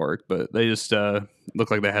Manpower Park. But they just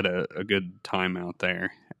looked like they had a good time out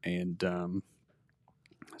there. And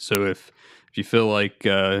so if you feel like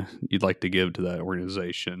you'd like to give to that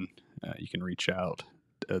organization, you can reach out.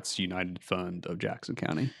 That's United Fund of Jackson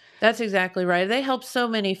County. That's exactly right. They help so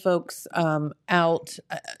many folks out.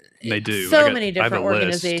 They do. So many different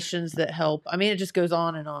organizations that help. I mean, it just goes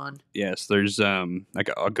on and on. Yes, there's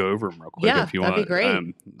I'll go over them real quick if you want. That'd be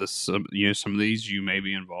great. Some of these you may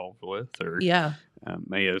be involved with, or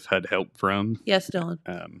may have had help from. Yes, Dylan.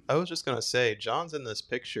 I was just gonna say, John's in this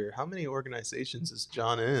picture. How many organizations is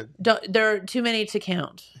John in? There are too many to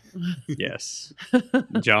count. Yes,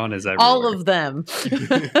 John is everywhere. All of them.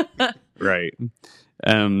 Right.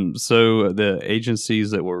 So the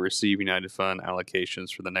agencies that will receive United Fund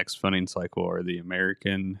allocations for the next funding cycle are the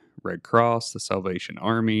American Red Cross, the Salvation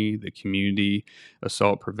Army, the Community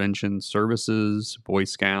Assault Prevention Services, Boy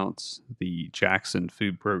Scouts, the Jackson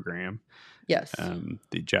Food Program, Yes.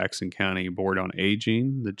 the Jackson County Board on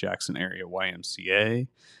Aging, the Jackson Area YMCA,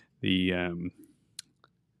 the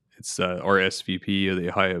it's RSVP of the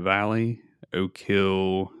Ohio Valley, Oak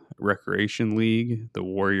Hill Recreation League, the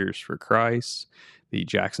Warriors for Christ, the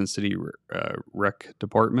Jackson City Rec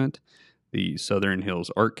Department, the Southern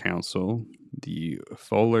Hills Art Council, the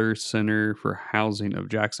Fuller Center for Housing of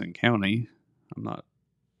Jackson County. I'm not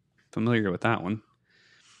familiar with that one.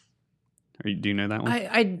 Do you know that one?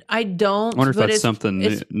 I don't. I wonder if but that's something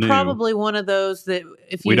it's new. Probably one of those that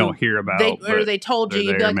if we don't hear about, they told you,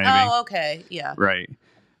 you'd be like, maybe. oh, okay, yeah, Right.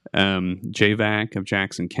 JVAC of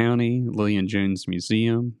Jackson County, Lillian Jones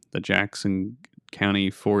Museum, the Jackson County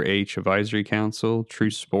 4-H Advisory Council, True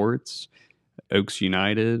Sports, Oaks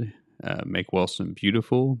United, Make Wellston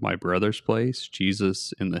Beautiful, My Brother's Place,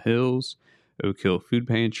 Jesus in the Hills, Oak Hill Food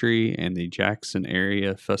Pantry, and the Jackson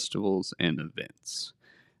Area Festivals and Events.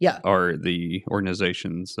 Yeah. Are the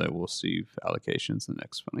organizations that will receive allocations in the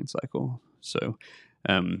next funding cycle. So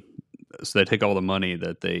they take all the money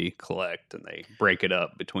that they collect and they break it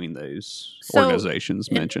up between those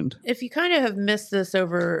organizations mentioned. If you kind of have missed this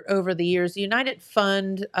over the years, the United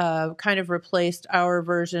Fund kind of replaced our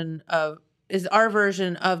version of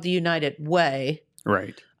the United Way,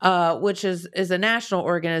 right? Which is a national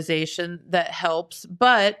organization that helps,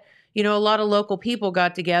 but a lot of local people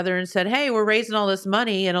got together and said, hey, we're raising all this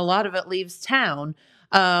money and a lot of it leaves town.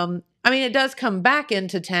 It does come back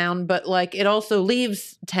into town, but it also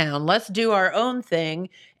leaves town. Let's do our own thing.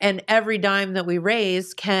 And every dime that we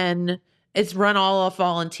raise it's run all off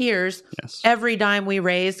volunteers. Yes. Every dime we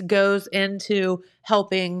raise goes into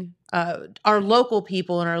helping our local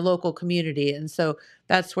people in our local community. And so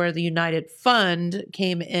that's where the United Fund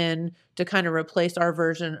came in to kind of replace our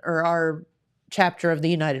version or our chapter of the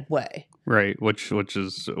United Way. Right. Which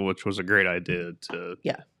was a great idea to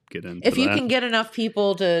get into. If you can get enough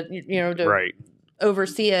people to right.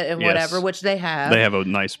 oversee it and whatever, which they have. They have a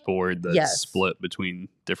nice board that's split between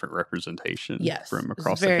different representation from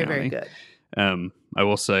across the county. Very good. I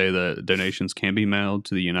will say that donations can be mailed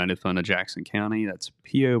to the United Fund of Jackson County. That's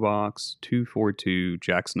P.O. Box 242,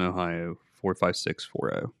 Jackson, Ohio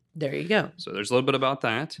 45640. There you go. So there's a little bit about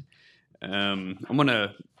that. I'm going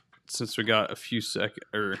to, since we got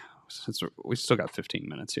since we still got 15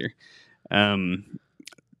 minutes here,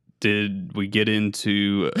 did we get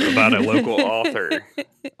into about a local author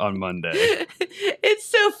on Monday? It's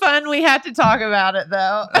so fun. We had to talk about it,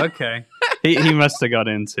 though. Okay. He must have got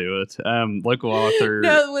into it. Local author.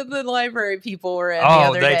 No, with the library people were in the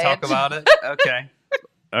other day. Oh, they talk about it? Okay.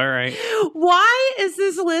 All right. Why is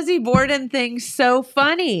this Lizzie Borden thing so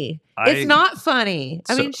funny? It's not funny.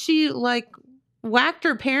 She whacked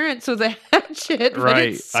her parents with a hatchet. But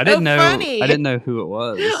right. it's so I didn't know. Funny. I didn't know who it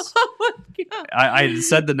was. Oh my God. I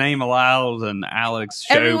said the name aloud, and Alex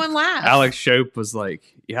Shope. Everyone laughed. Alex Shope was like,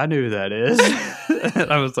 "Yeah, I knew who that is."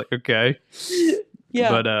 And I was like, "Okay." Yeah.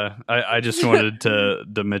 But I just wanted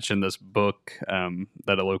to mention this book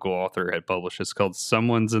that a local author had published. It's called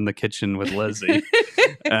 "Someone's in the Kitchen with Lizzie."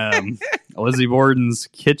 Lizzie Borden's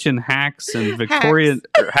kitchen hacks and Victorian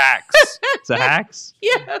hacks. Is it hacks?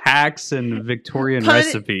 Yeah. Hacks and Victorian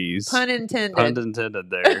recipes. Pun intended. Pun intended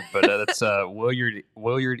there. But that's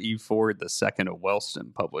Willard E. Ford II of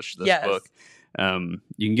Wellston published this book.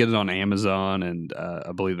 You can get it on Amazon, and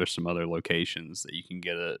I believe there's some other locations that you can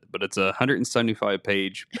get it. But it's a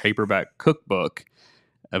 175-page paperback cookbook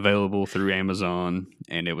available through Amazon,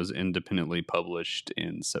 and it was independently published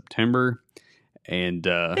in September. And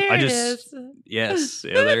there it is. Yes,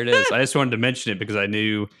 there it is. I just wanted to mention it because I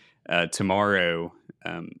knew tomorrow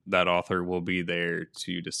that author will be there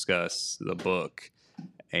to discuss the book.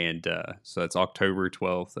 And so it's October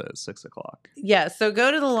 12th at 6:00. Yeah, so go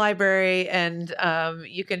to the library and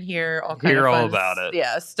you can hear all kinds of fun, about it.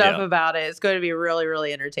 Yeah, stuff about it. It's going to be really,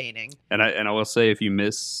 really entertaining. And I will say, if you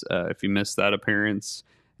miss that appearance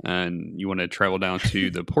and you want to travel down to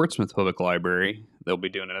the Portsmouth Public Library, they'll be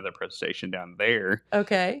doing another presentation down there.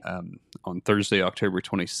 Okay. On Thursday, October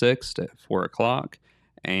 26th at 4:00.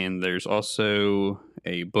 And there's also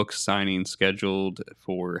a book signing scheduled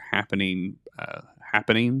for happenings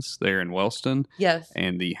there in Wellston. Yes.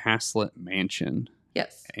 And the Haslett Mansion.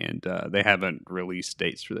 Yes. And they haven't released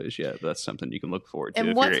dates for those yet. But that's something you can look forward to.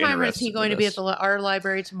 And what time is he going to be at our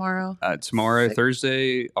library tomorrow? Tomorrow,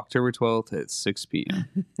 Thursday, October 12th at 6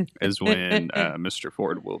 p.m. is when Mr.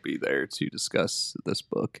 Ford will be there to discuss this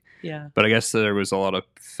book. Yeah. But I guess there was a lot of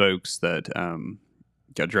folks that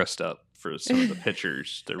got dressed up for some of the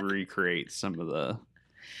pictures to recreate some of the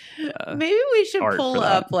Maybe we should art pull for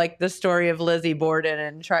that. up like the story of Lizzie Borden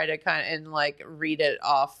and try to and like read it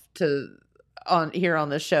off on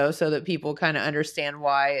the show so that people kind of understand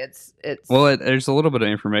why it's Well, there's a little bit of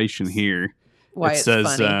information here. why It it's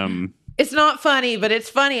says, funny. It's not funny, but it's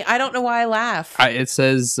funny. I don't know why I laugh. It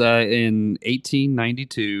says in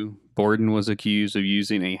 1892, Borden was accused of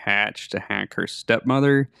using a hatch to hack her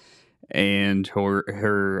stepmother and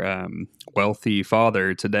her wealthy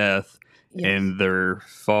father to death in their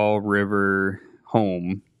Fall River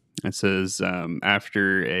home. It says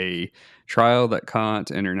after a trial that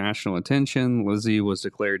caught international attention, Lizzie was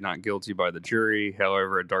declared not guilty by the jury.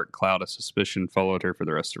 However, a dark cloud of suspicion followed her for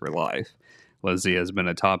the rest of her life. Lizzie has been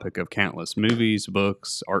a topic of countless movies,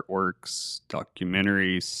 books, artworks,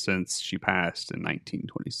 documentaries since she passed in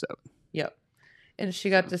 1927. Yep. And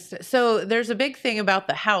she got this. So there's a big thing about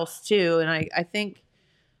the house too. And I think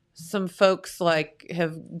some folks like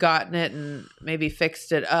have gotten it and maybe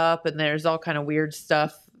fixed it up. And there's all kind of weird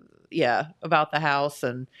stuff. Yeah. About the house.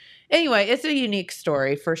 And anyway, it's a unique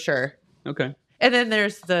story for sure. Okay. And then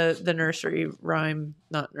there's the nursery rhyme,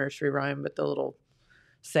 not nursery rhyme, but the little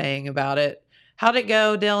saying about it. How'd it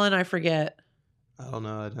go, Dylan? I forget. I don't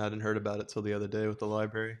know. I hadn't heard about it till the other day with the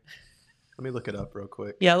library. Let me look it up real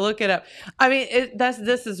quick. Yeah, look it up. I mean,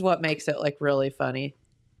 this is what makes it like really funny.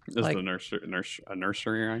 Is like, the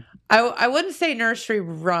nursery rhyme? I wouldn't say nursery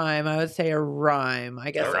rhyme. I would say a rhyme. I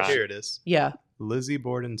guess. Right, here it is. Yeah. Lizzie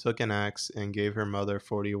Borden took an axe and gave her mother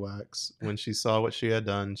 40 whacks. When she saw what she had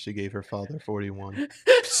done, she gave her father 41.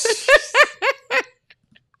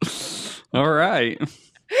 All right.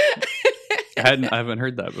 I haven't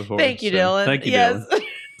heard that before. Thank you, Dylan. Thank you, yes. Dylan,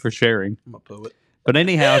 for sharing. I'm a poet. But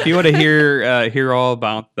anyhow, if you want to hear all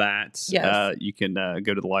about that, yes. You can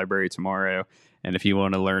go to the library tomorrow. And if you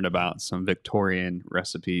want to learn about some Victorian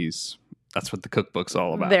recipes, that's what the cookbook's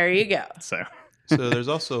all about. There you go. So there's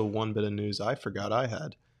also one bit of news I forgot I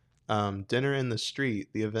had. Dinner in the Street,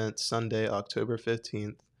 the event Sunday, October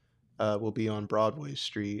 15th, will be on Broadway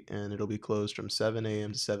Street, and it'll be closed from 7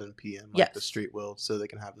 a.m. to 7 p.m. like the street will, so they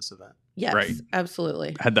can have this event. Yes, right.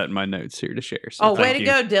 Absolutely. I had that in my notes here to share. So way to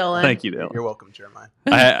go, Dylan. Thank you, Dylan. You're welcome, Jeremiah.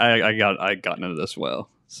 I got into this well.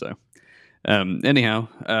 So anyhow,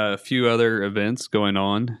 a few other events going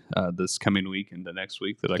on this coming week and the next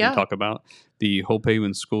week that I can talk about. The Hope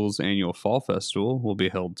Haven Schools Annual Fall Festival will be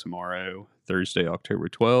held tomorrow, Thursday, October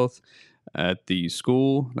 12th, at the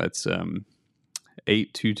school. That's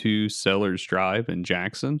 822 Sellers Drive in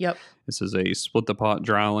Jackson. Yep. This is a split the pot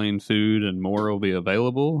dryling, food, and more will be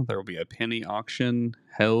available. There will be a penny auction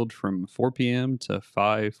held from 4 p.m. to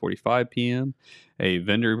 5:45 p.m. A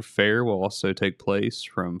vendor fair will also take place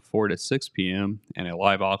from 4 to 6 p.m. and a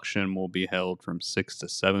live auction will be held from 6 to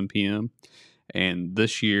 7 p.m. And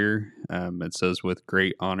this year, it says, with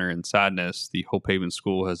great honor and sadness, the Hope Haven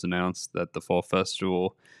School has announced that the Fall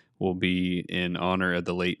Festival will be in honor of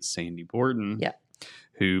the late Sandy Borden. Yeah.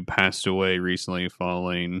 Who passed away recently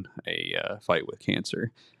following a fight with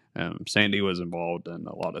cancer. Sandy was involved in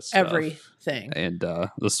a lot of stuff. Everything. And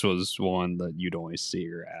this was one that you'd always see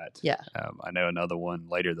her at. Yeah. I know another one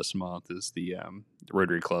later this month is the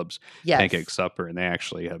Rotary Club's yes. Pancake Supper, and they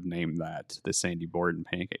actually have named that the Sandy Borden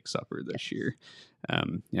Pancake Supper this year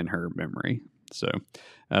in her memory. So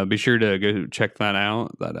be sure to go check that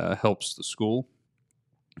out. That helps the school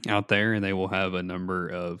out there, and they will have a number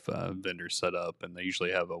of vendors set up, and they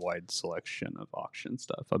usually have a wide selection of auction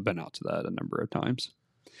stuff. I've been out to that a number of times.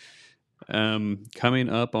 Coming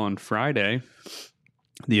up on Friday,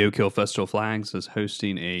 the Oak Hill Festival Flags is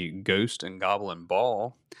hosting a Ghost and Goblin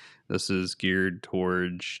Ball. This is geared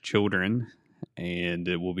towards children, and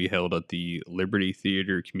it will be held at the Liberty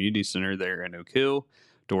Theater Community Center there in Oak Hill.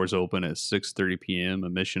 Doors open at 6:30 p.m.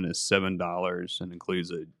 Admission is $7 and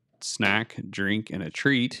includes a snack, drink, and a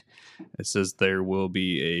treat. It says there will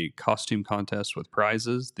be a costume contest with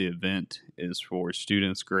prizes. The event is for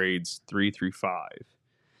students grades 3 through 5.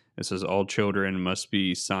 It says all children must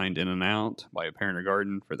be signed in and out by a parent or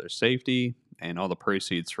guardian for their safety, and all the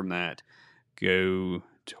proceeds from that go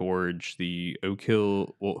towards the Oak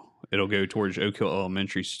Hill. Well, it'll go towards Oak Hill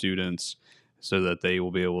Elementary students, so that they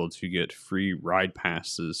will be able to get free ride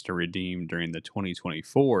passes to redeem during the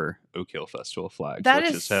 2024 Oak Hill Festival Flags,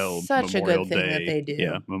 which is held such Memorial a good thing Day. that they do.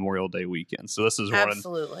 Yeah, Memorial Day weekend. So this is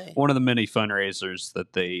Absolutely. one of the many fundraisers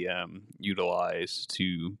that they utilize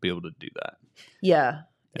to be able to do that. Yeah.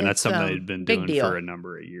 And that's something they've been doing deal. for a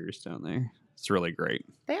number of years down there. It's really great.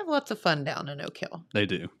 They have lots of fun down in Oak Hill. They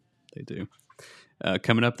do. They do.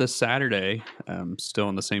 Coming up this Saturday, still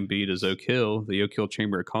on the same beat as Oak Hill, the Oak Hill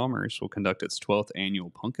Chamber of Commerce will conduct its 12th annual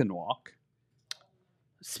Pumpkin Walk.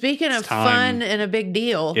 Speaking of It's time. fun and a big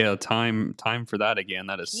deal. Yeah, time for that again.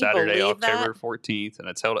 That is Can you Saturday, believe that? October 14th, and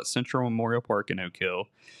it's held at Central Memorial Park in Oak Hill.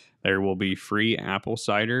 There will be free apple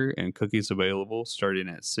cider and cookies available starting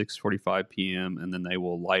at 6:45 p.m., and then they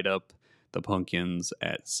will light up the pumpkins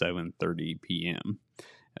at 7:30 p.m.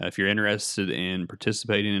 If you're interested in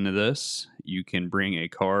participating in this, you can bring a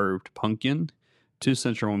carved pumpkin to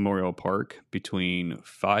Central Memorial Park between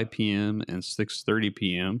 5 p.m. and 6:30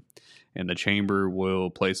 p.m., and the chamber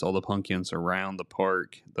will place all the pumpkins around the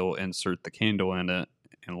park. They'll insert the candle in it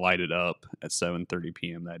and light it up at 7:30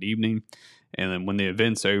 p.m. that evening. And then when the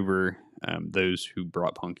event's over, those who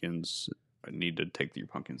brought pumpkins need to take your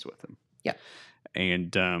pumpkins with them. Yeah.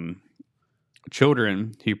 And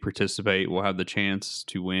children who participate will have the chance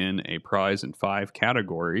to win a prize in 5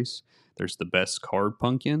 categories. There's the best carved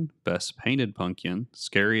pumpkin, best painted pumpkin,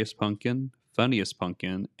 scariest pumpkin, funniest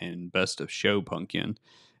pumpkin, and best of show pumpkin.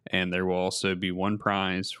 And there will also be one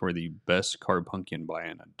prize for the best carved pumpkin by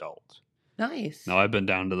an adult. Nice. Now, I've been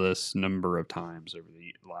down to this number of times over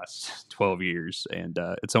the last 12 years, and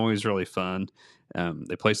it's always really fun.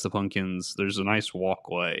 They place the pumpkins. There's a nice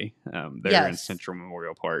walkway there in Central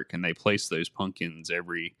Memorial Park, and they place those pumpkins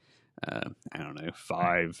every,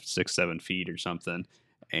 5, 6, 7 feet or something.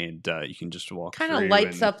 And you can just walk kind through. Of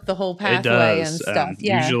lights up the whole pathway it does. and stuff.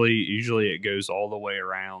 Yeah. Usually it goes all the way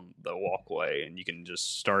around the walkway, and you can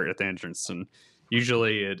just start at the entrance. And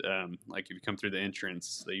usually it, like if you come through the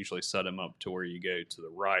entrance, they usually set them up to where you go to the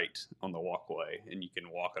right on the walkway, and you can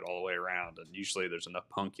walk it all the way around. And usually there's enough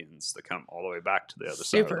pumpkins to come all the way back to the other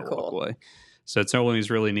side of the walkway. So it's always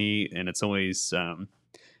really neat, and it's always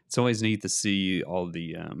neat to see all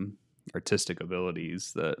the artistic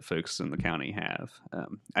abilities that folks in the county have.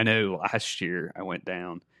 I know last year I went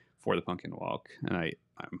down for the pumpkin walk, and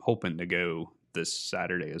I'm hoping to go this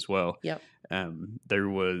Saturday as well. Yep. There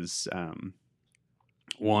was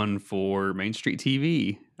one for Main Street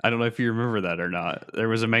TV. I don't know if you remember that or not. There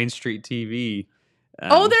was a Main Street TV. There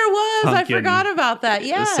was. I forgot about that.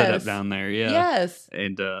 Yes. Set up down there. Yeah. Yes.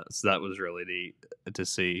 And so that was really neat to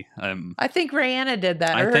see. I think Rihanna did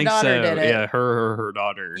that. Or I think her daughter so. did it. Yeah, her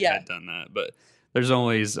daughter had done that. But there's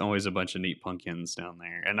always a bunch of neat pumpkins down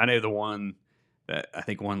there. And I know the one that I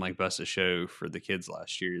think won like Best of Show for the kids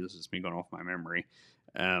last year. This is me going off my memory.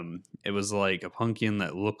 It was like a pumpkin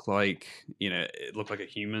that looked like, it looked like a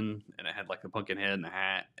human, and it had like a pumpkin head and a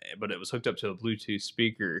hat, but it was hooked up to a Bluetooth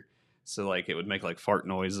speaker. So like it would make like fart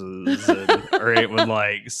noises or it would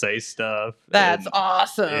like say stuff. That's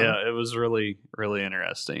awesome. Yeah, it was really, really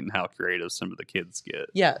interesting how creative some of the kids get.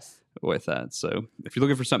 Yes. With that. So if you're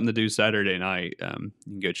looking for something to do Saturday night, you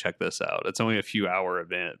can go check this out. It's only a few hour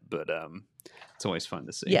event, but it's always fun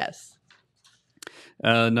to see. Yes.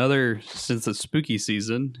 Since it's spooky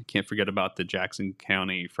season, can't forget about the Jackson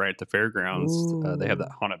County Fright at the Fairgrounds. They have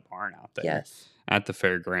that haunted barn out there. Yes. At the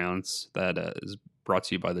fairgrounds that is brought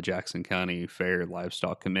to you by the Jackson County Fair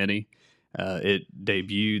Livestock Committee. It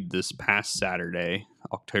debuted this past Saturday,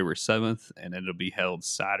 October 7th, and it'll be held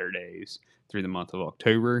Saturdays through the month of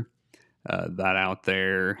October. That out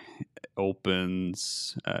there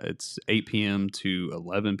opens, it's 8 p.m. to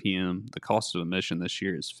 11 p.m. The cost of admission this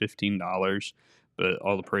year is $15, but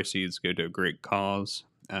all the proceeds go to a great cause.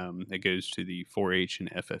 It goes to the 4-H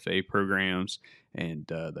and FFA programs, and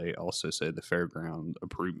they also say the fairground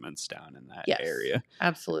improvements down in that area.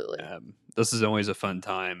 Absolutely. This is always a fun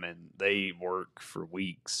time, and they work for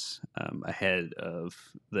weeks ahead of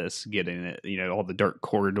this, getting it, all the dark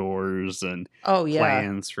corridors and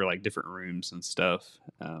plans for like different rooms and stuff.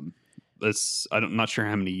 I'm not sure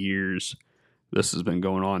how many years this has been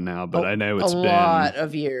going on now, but I know it's been a lot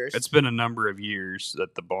of years. It's been a number of years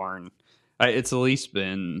that the barn. It's at least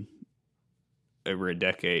been over a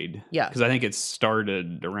decade. Yeah. Because I think it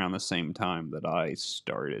started around the same time that I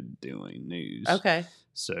started doing news. Okay.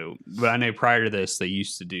 So, but I know prior to this, they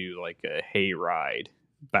used to do like a hay ride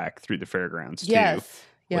back through the fairgrounds too. Yes.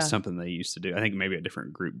 Yeah. Was something they used to do. I think maybe a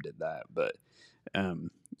different group did that. But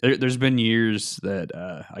there's been years that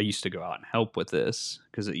I used to go out and help with this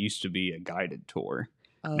because it used to be a guided tour.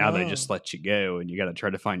 Oh. Now they just let you go and you got to try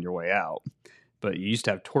to find your way out. But you used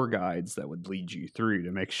to have tour guides that would lead you through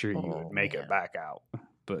to make sure you would make it back out.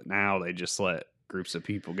 But now they just let groups of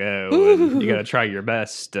people go, and you got to try your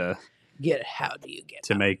best to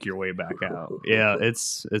make your way back out. Yeah,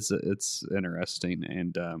 it's interesting,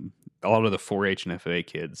 and a lot of the 4-H and FFA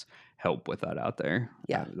kids help with that out there.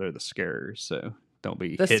 Yeah, they're the scarers, so don't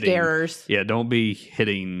be scarers. Yeah, don't be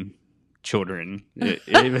hitting children.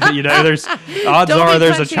 There's odds are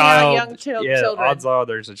there's a child. Children. Odds are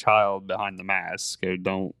there's a child behind the mask. So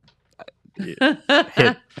don't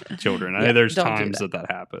hit children. I know there's times that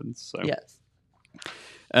happens. So yes.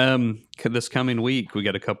 This coming week, we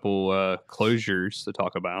got a couple closures to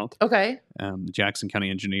talk about. Okay. The Jackson County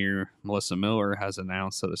engineer, Melissa Miller, has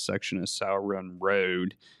announced that a section of Sow Run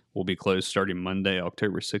Road will be closed starting Monday,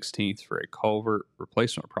 October 16th for a culvert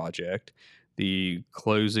replacement project. The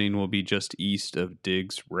closing will be just east of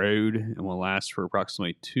Diggs Road and will last for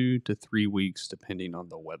approximately 2 to 3 weeks, depending on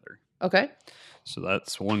the weather. Okay. So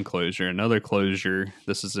that's one closure. Another closure,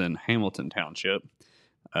 this is in Hamilton Township.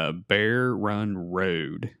 Bear Run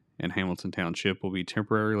Road in Hamilton Township will be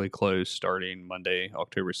temporarily closed starting Monday,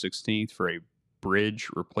 October 16th for a bridge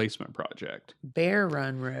replacement project. Bear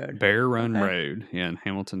Run Road. Bear Run Road in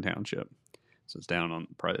Hamilton Township. So it's down on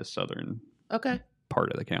probably the southern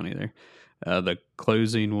part of the county there. The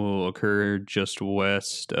closing will occur just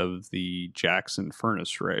west of the Jackson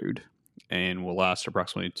Furnace Road and will last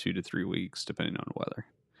approximately 2 to 3 weeks, depending on the weather.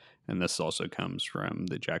 And this also comes from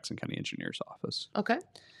the Jackson County Engineer's Office. Okay.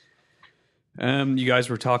 You guys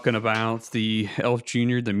were talking about the Elf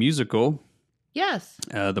Jr., the musical. Yes.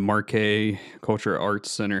 The Marquay Culture Arts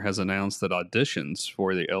Center has announced that auditions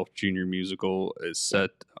for the Elf Jr. musical is set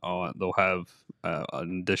on, they'll have an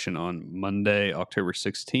audition on Monday, October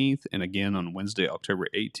 16th, and again on Wednesday, October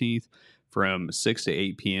 18th from 6 to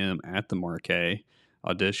 8 p.m. at the Marquay.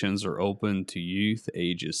 Auditions are open to youth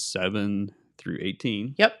ages 7 through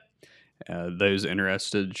 18. Yep. Those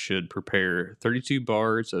interested should prepare 32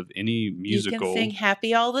 bars of any musical. You can sing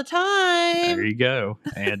happy all the time. There you go.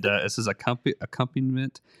 And this is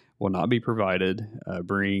accompaniment will not be provided.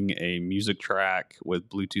 Bring a music track with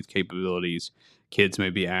Bluetooth capabilities. Kids may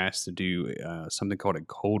be asked to do something called a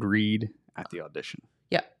cold read at the audition.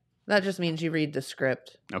 Yeah. That just means you read the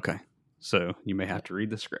script. Okay. So you may have to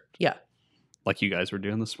read the script. Yeah. Like you guys were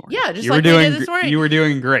doing this morning. Yeah, just you like were doing, we did this morning. You were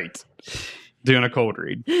doing great. Doing a cold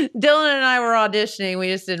read. Dylan and I were auditioning. We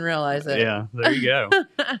just didn't realize it. Yeah, there you go.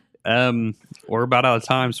 We're about out of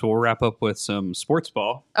time, so we'll wrap up with some sports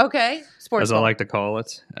ball. Okay. Sports as ball. I like to call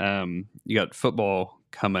it. You got football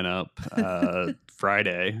coming up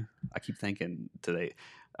Friday. I keep thinking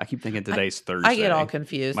today's Thursday. I get all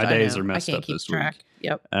confused. My days are messed I can't up keep this track.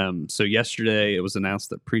 week. Yep. So yesterday it was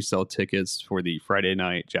announced that pre-sale tickets for the Friday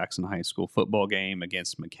night Jackson High School football game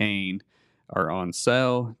against McCain are on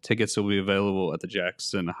sale. Tickets will be available at the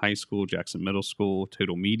Jackson High School, Jackson Middle School,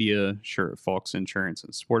 Total Media, Sherritt Fox Insurance,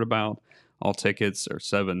 and Sportabout. All tickets are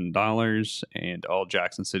 $7, and all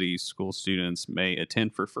Jackson City school students may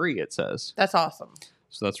attend for free, it says. That's awesome.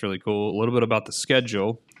 So that's really cool. A little bit about the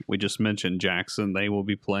schedule. We just mentioned Jackson. They will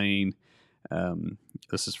be playing,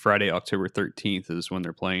 this is Friday, October 13th is when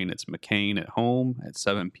they're playing. It's McCain at home at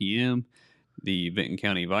 7 p.m. The Vinton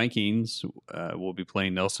County Vikings will be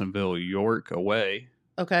playing Nelsonville York away.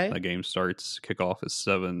 Okay. The game starts, kickoff is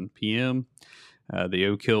 7 p.m. The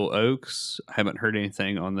Oak Hill Oaks, I haven't heard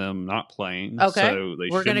anything on them not playing. Okay. So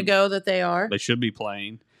we're going to go that they are. They should be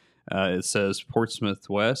playing. It says Portsmouth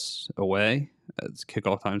West away. It's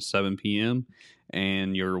kickoff time 7 p.m.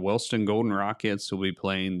 And your Wellston Golden Rockets will be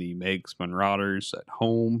playing the Meigs Marauders at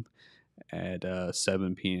home at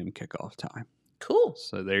 7 p.m. kickoff time. Cool.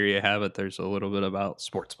 So there you have it. There's a little bit about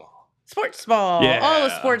sports ball. Sports ball. Yeah. All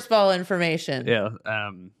the sports ball information. Yeah. I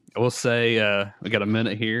will say we got a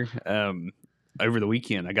minute here. Over the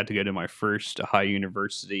weekend, I got to go to my first Ohio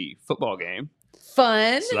University football game.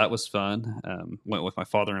 Fun. So that was fun. Went with my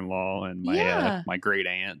father-in-law and my my great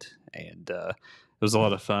aunt, and it was a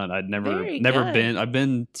lot of fun. I'd never been. I've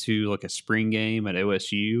been to like a spring game at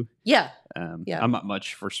OSU. Yeah. I'm not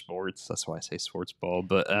much for sports. That's why I say sports ball.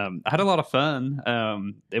 But I had a lot of fun.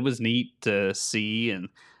 It was neat to see, and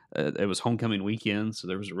it was homecoming weekend, so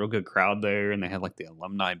there was a real good crowd there, and they had like the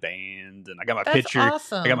alumni band, and I got my picture.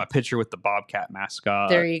 Awesome. I got my picture with the Bobcat mascot.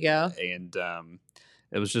 There you go. And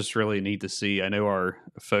it was just really neat to see. I know our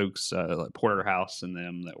folks, like Porterhouse and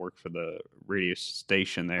them that work for the radio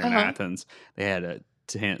station there in Athens, they had a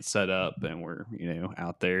tent set up and we're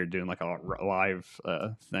out there doing like a live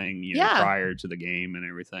thing prior to the game and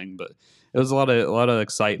everything. But it was a lot of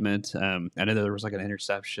excitement. I know there was like an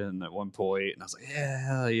interception at one point, and I was like,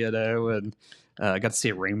 and I got to see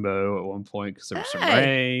a rainbow at one point because there was some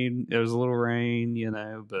rain. It was a little rain,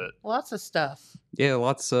 but lots of stuff. Yeah,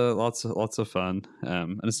 lots of fun.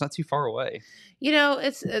 And it's not too far away.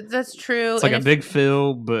 That's true. It's like a big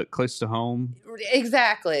field, but close to home.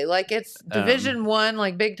 Exactly. Like it's Division I,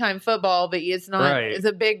 like big time football, but it's not. Right. It's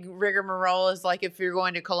a big rigmarole. Is like if you're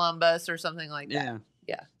going to Columbus or something like that.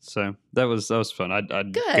 Yeah. So that was fun.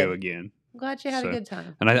 I'd go again. I'm glad you had a good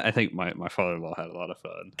time. And I think my father-in-law had a lot of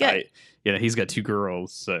fun. Good. He's got 2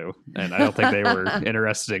 girls, and I don't think they were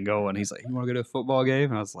interested in going. He's like, "You want to go to a football game?"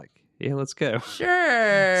 And I was like, yeah, let's go.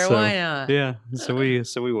 Sure, So, why not? Yeah, so we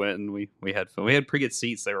went and we had fun. We had pretty good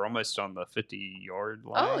seats. They were almost on the 50-yard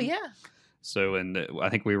line. Oh yeah. So, and I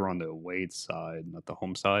think we were on the away side, not the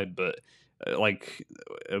home side, but like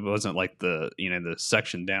it wasn't like the the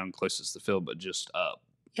section down closest to the field, but just up.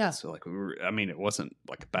 Yeah. So like it wasn't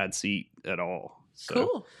like a bad seat at all. So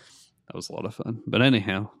Cool. that was a lot of fun. But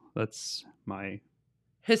anyhow, that's my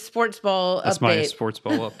sports ball That's update. my sports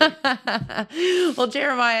ball update. Well,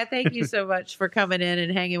 Jeremiah, thank you so much for coming in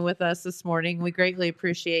and hanging with us this morning. We greatly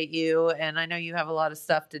appreciate you. And I know you have a lot of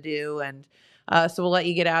stuff to do. And so we'll let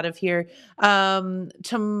you get out of here.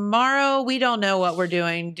 Tomorrow, we don't know what we're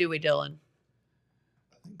doing, do we, Dylan?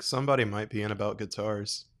 I think somebody might be in about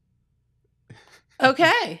guitars.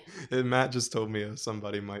 Okay. And Matt just told me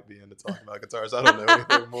somebody might be in to talk about guitars. I don't know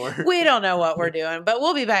anything more. We don't know what we're doing, but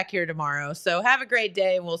we'll be back here tomorrow. So have a great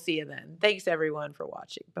day and we'll see you then. Thanks everyone for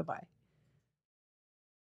watching. Bye-bye.